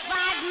the next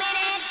 5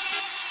 minutes,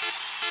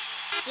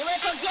 you will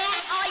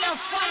forget all your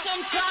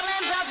fucking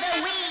problems of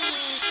the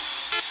week.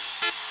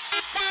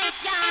 Thanks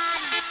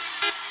God.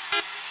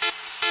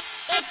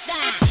 It's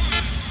the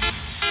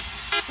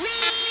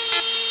weekend.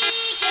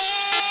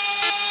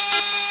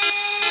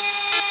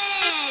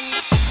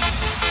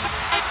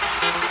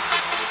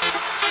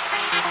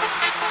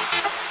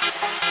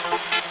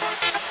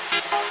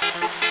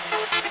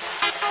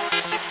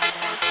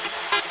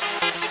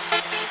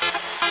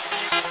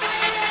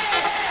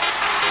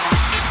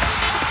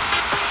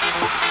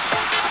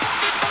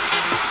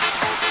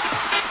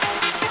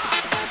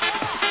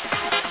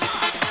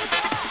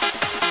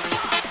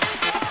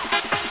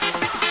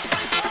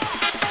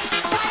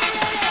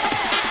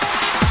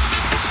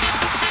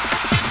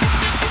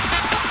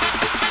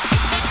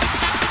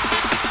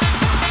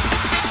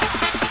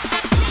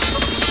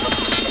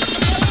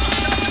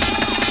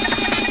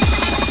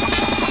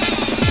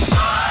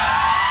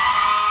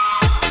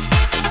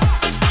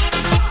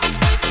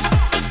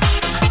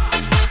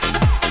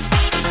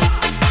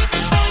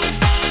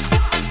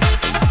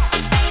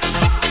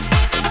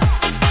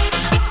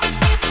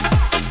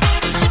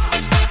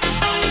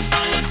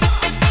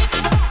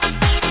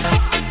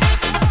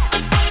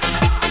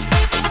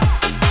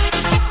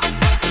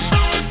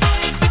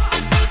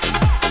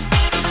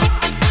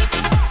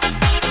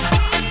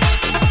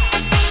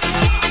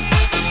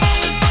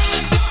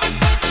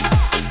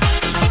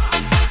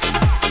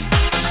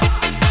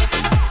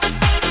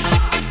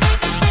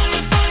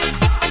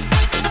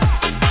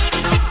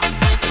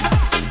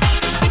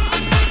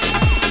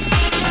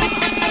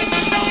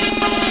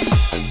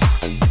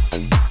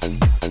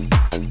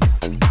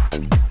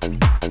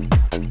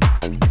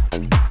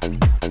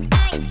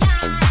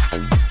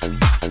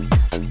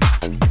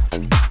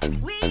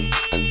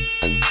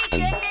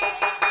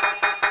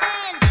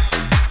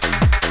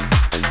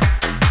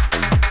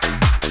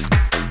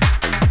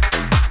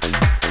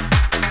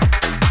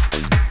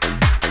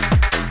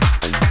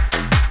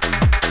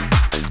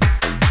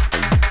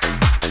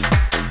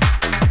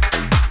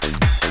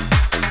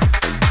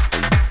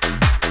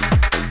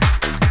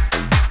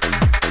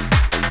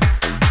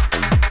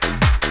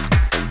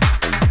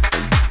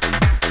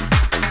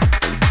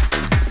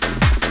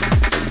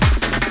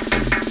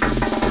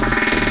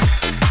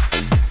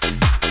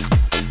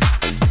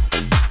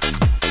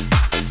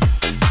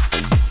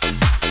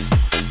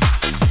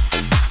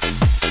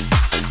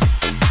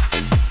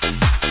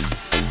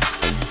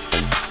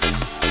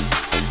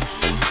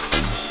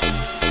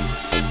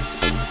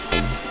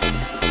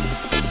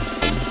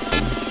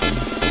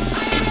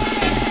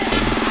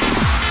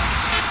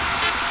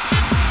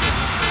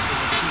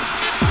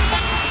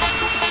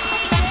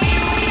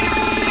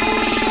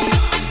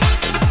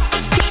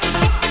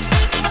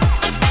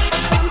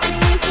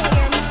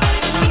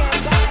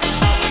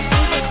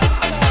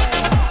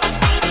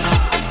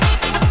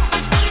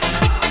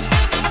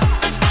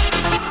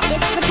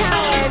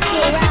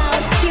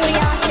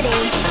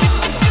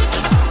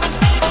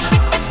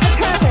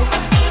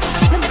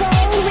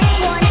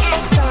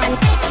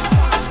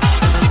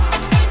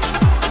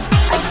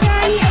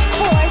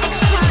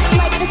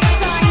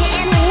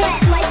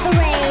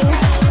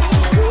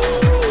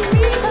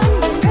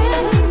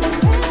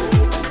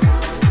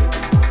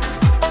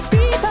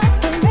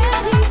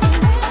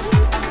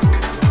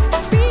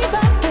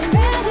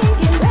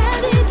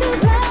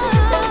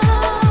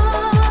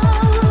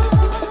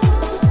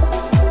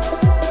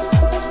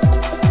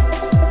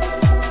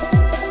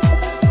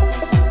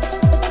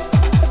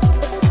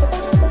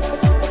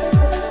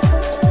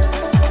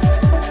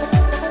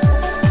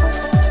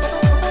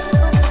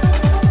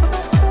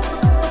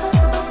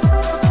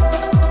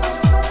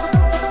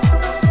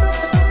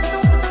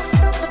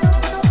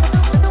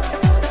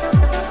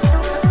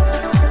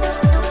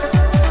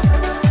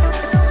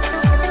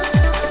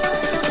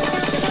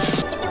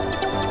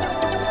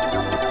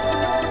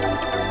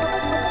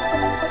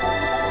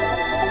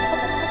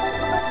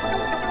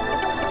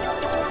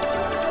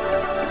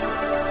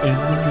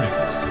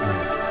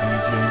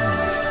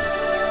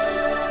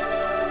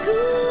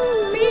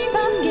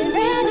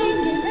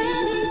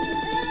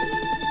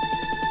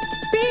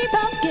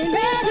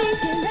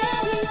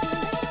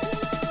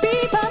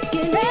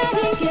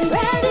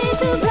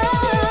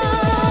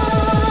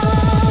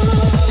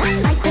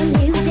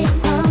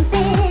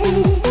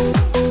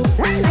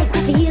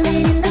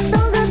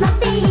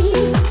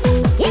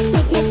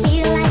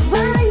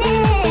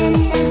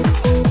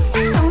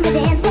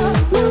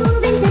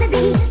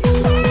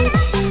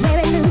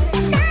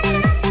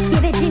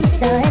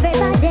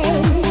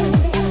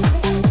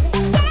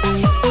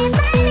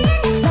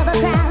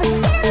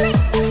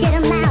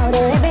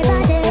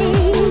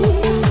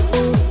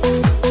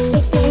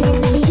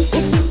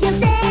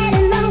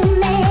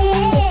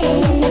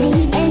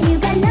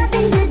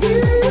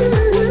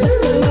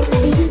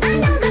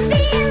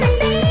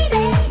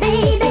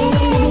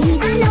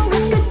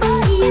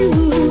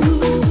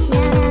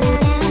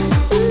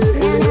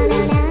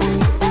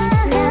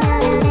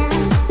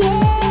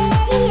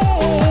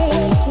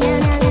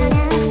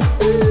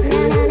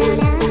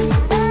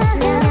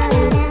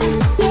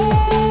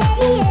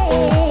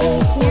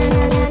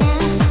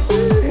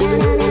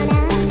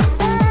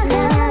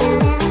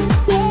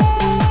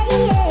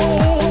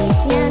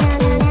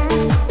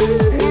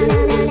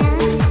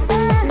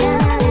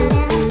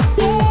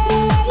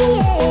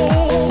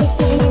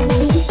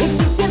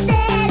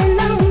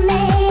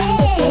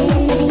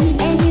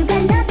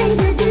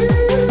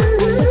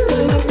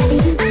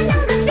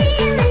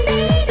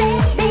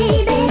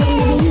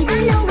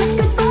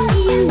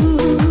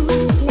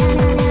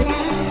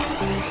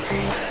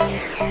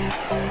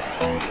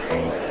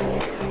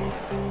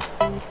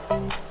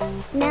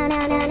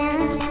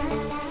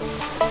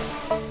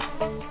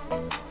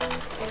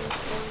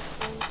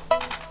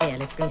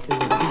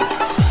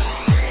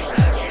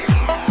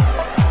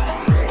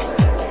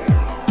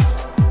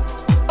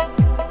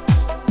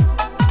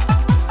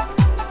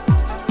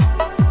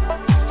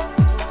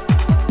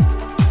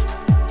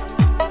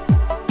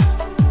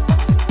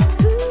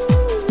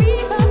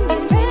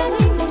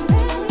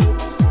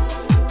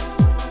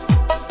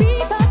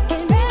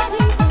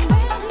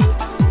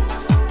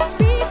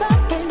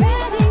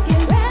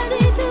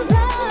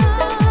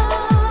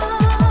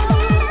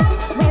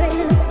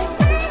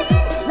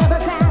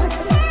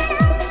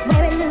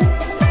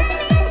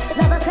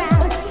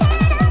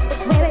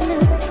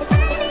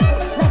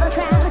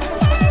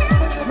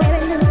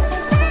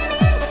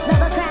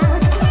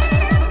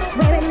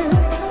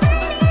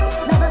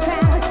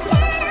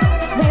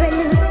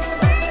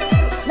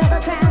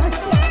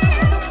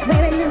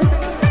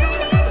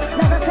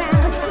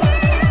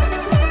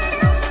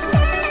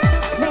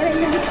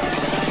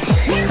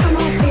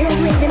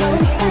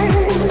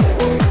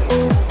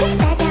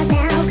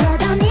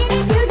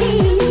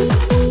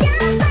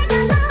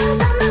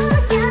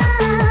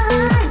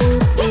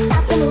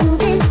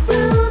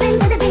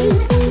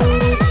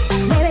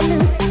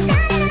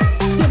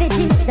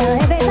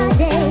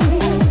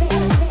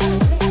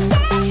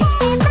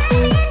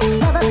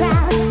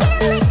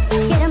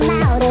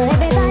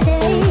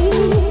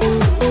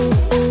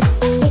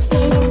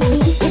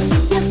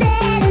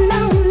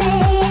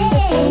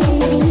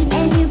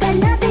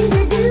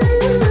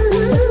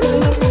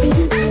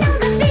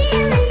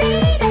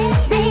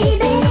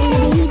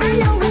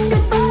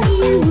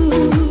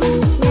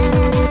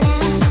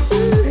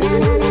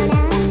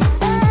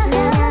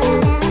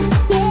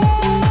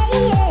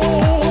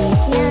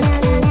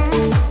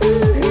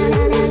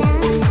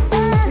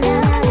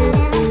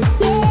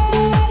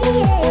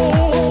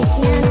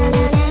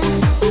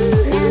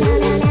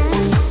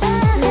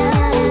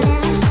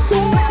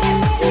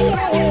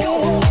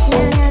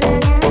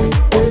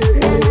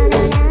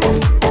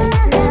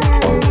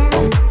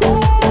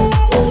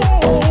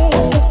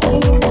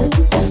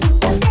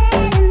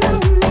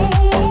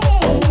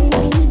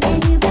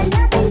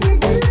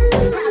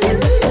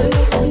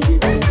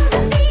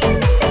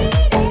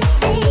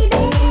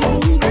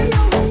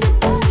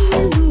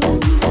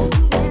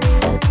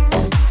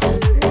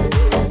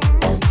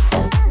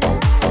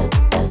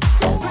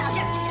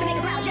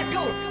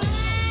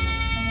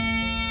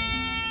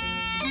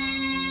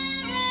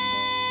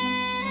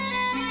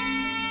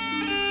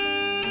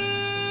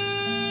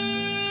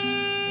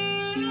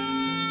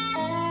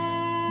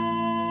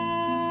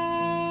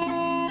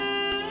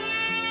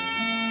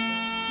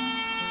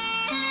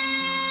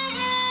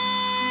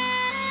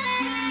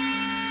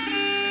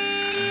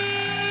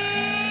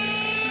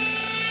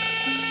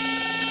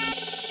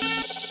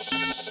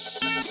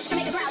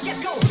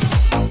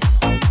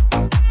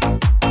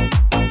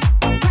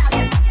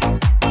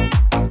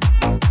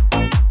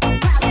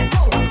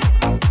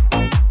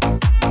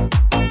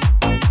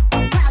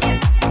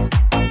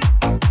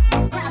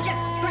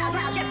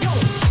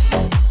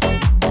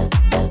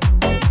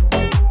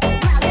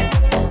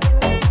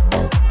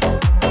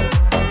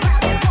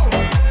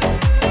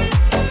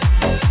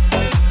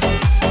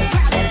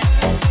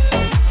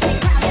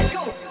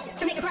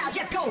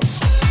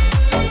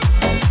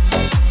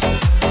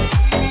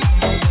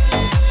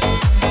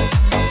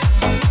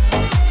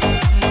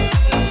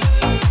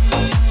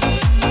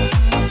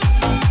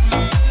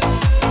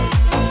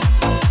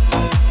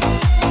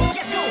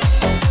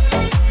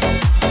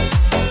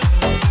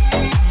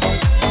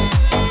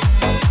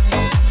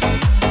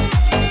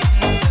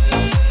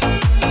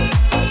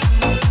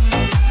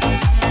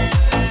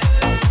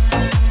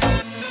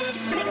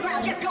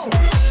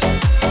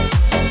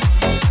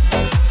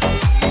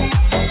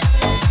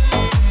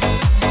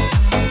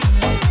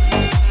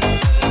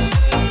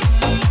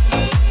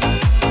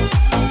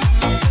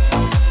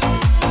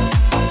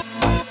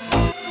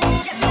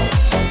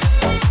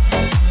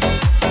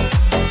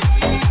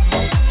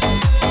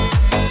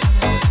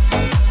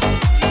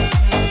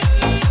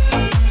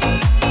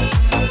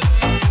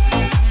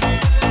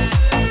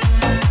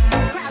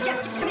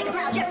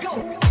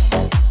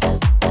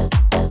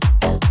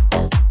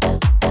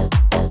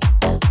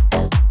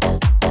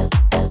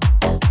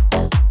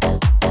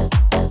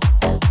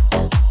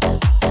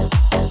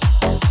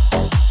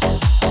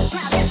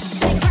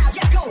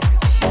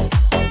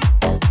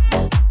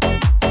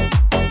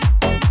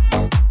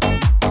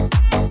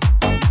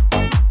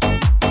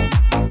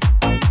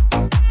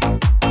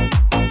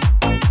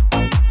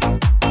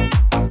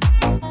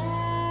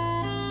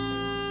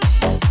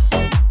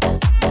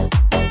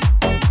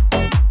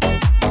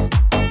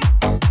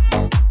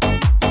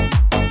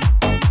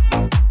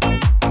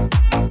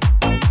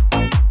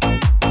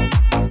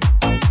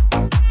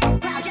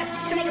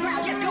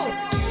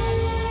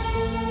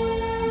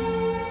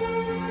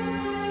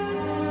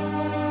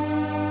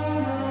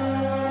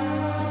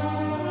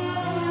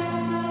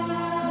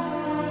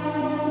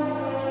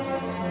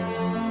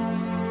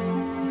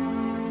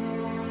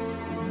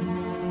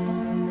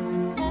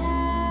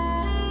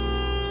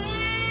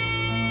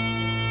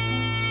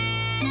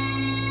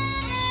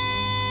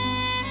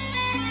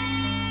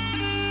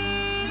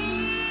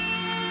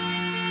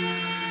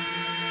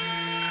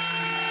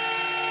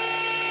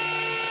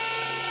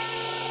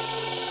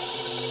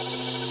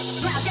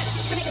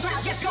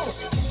 crowd just go.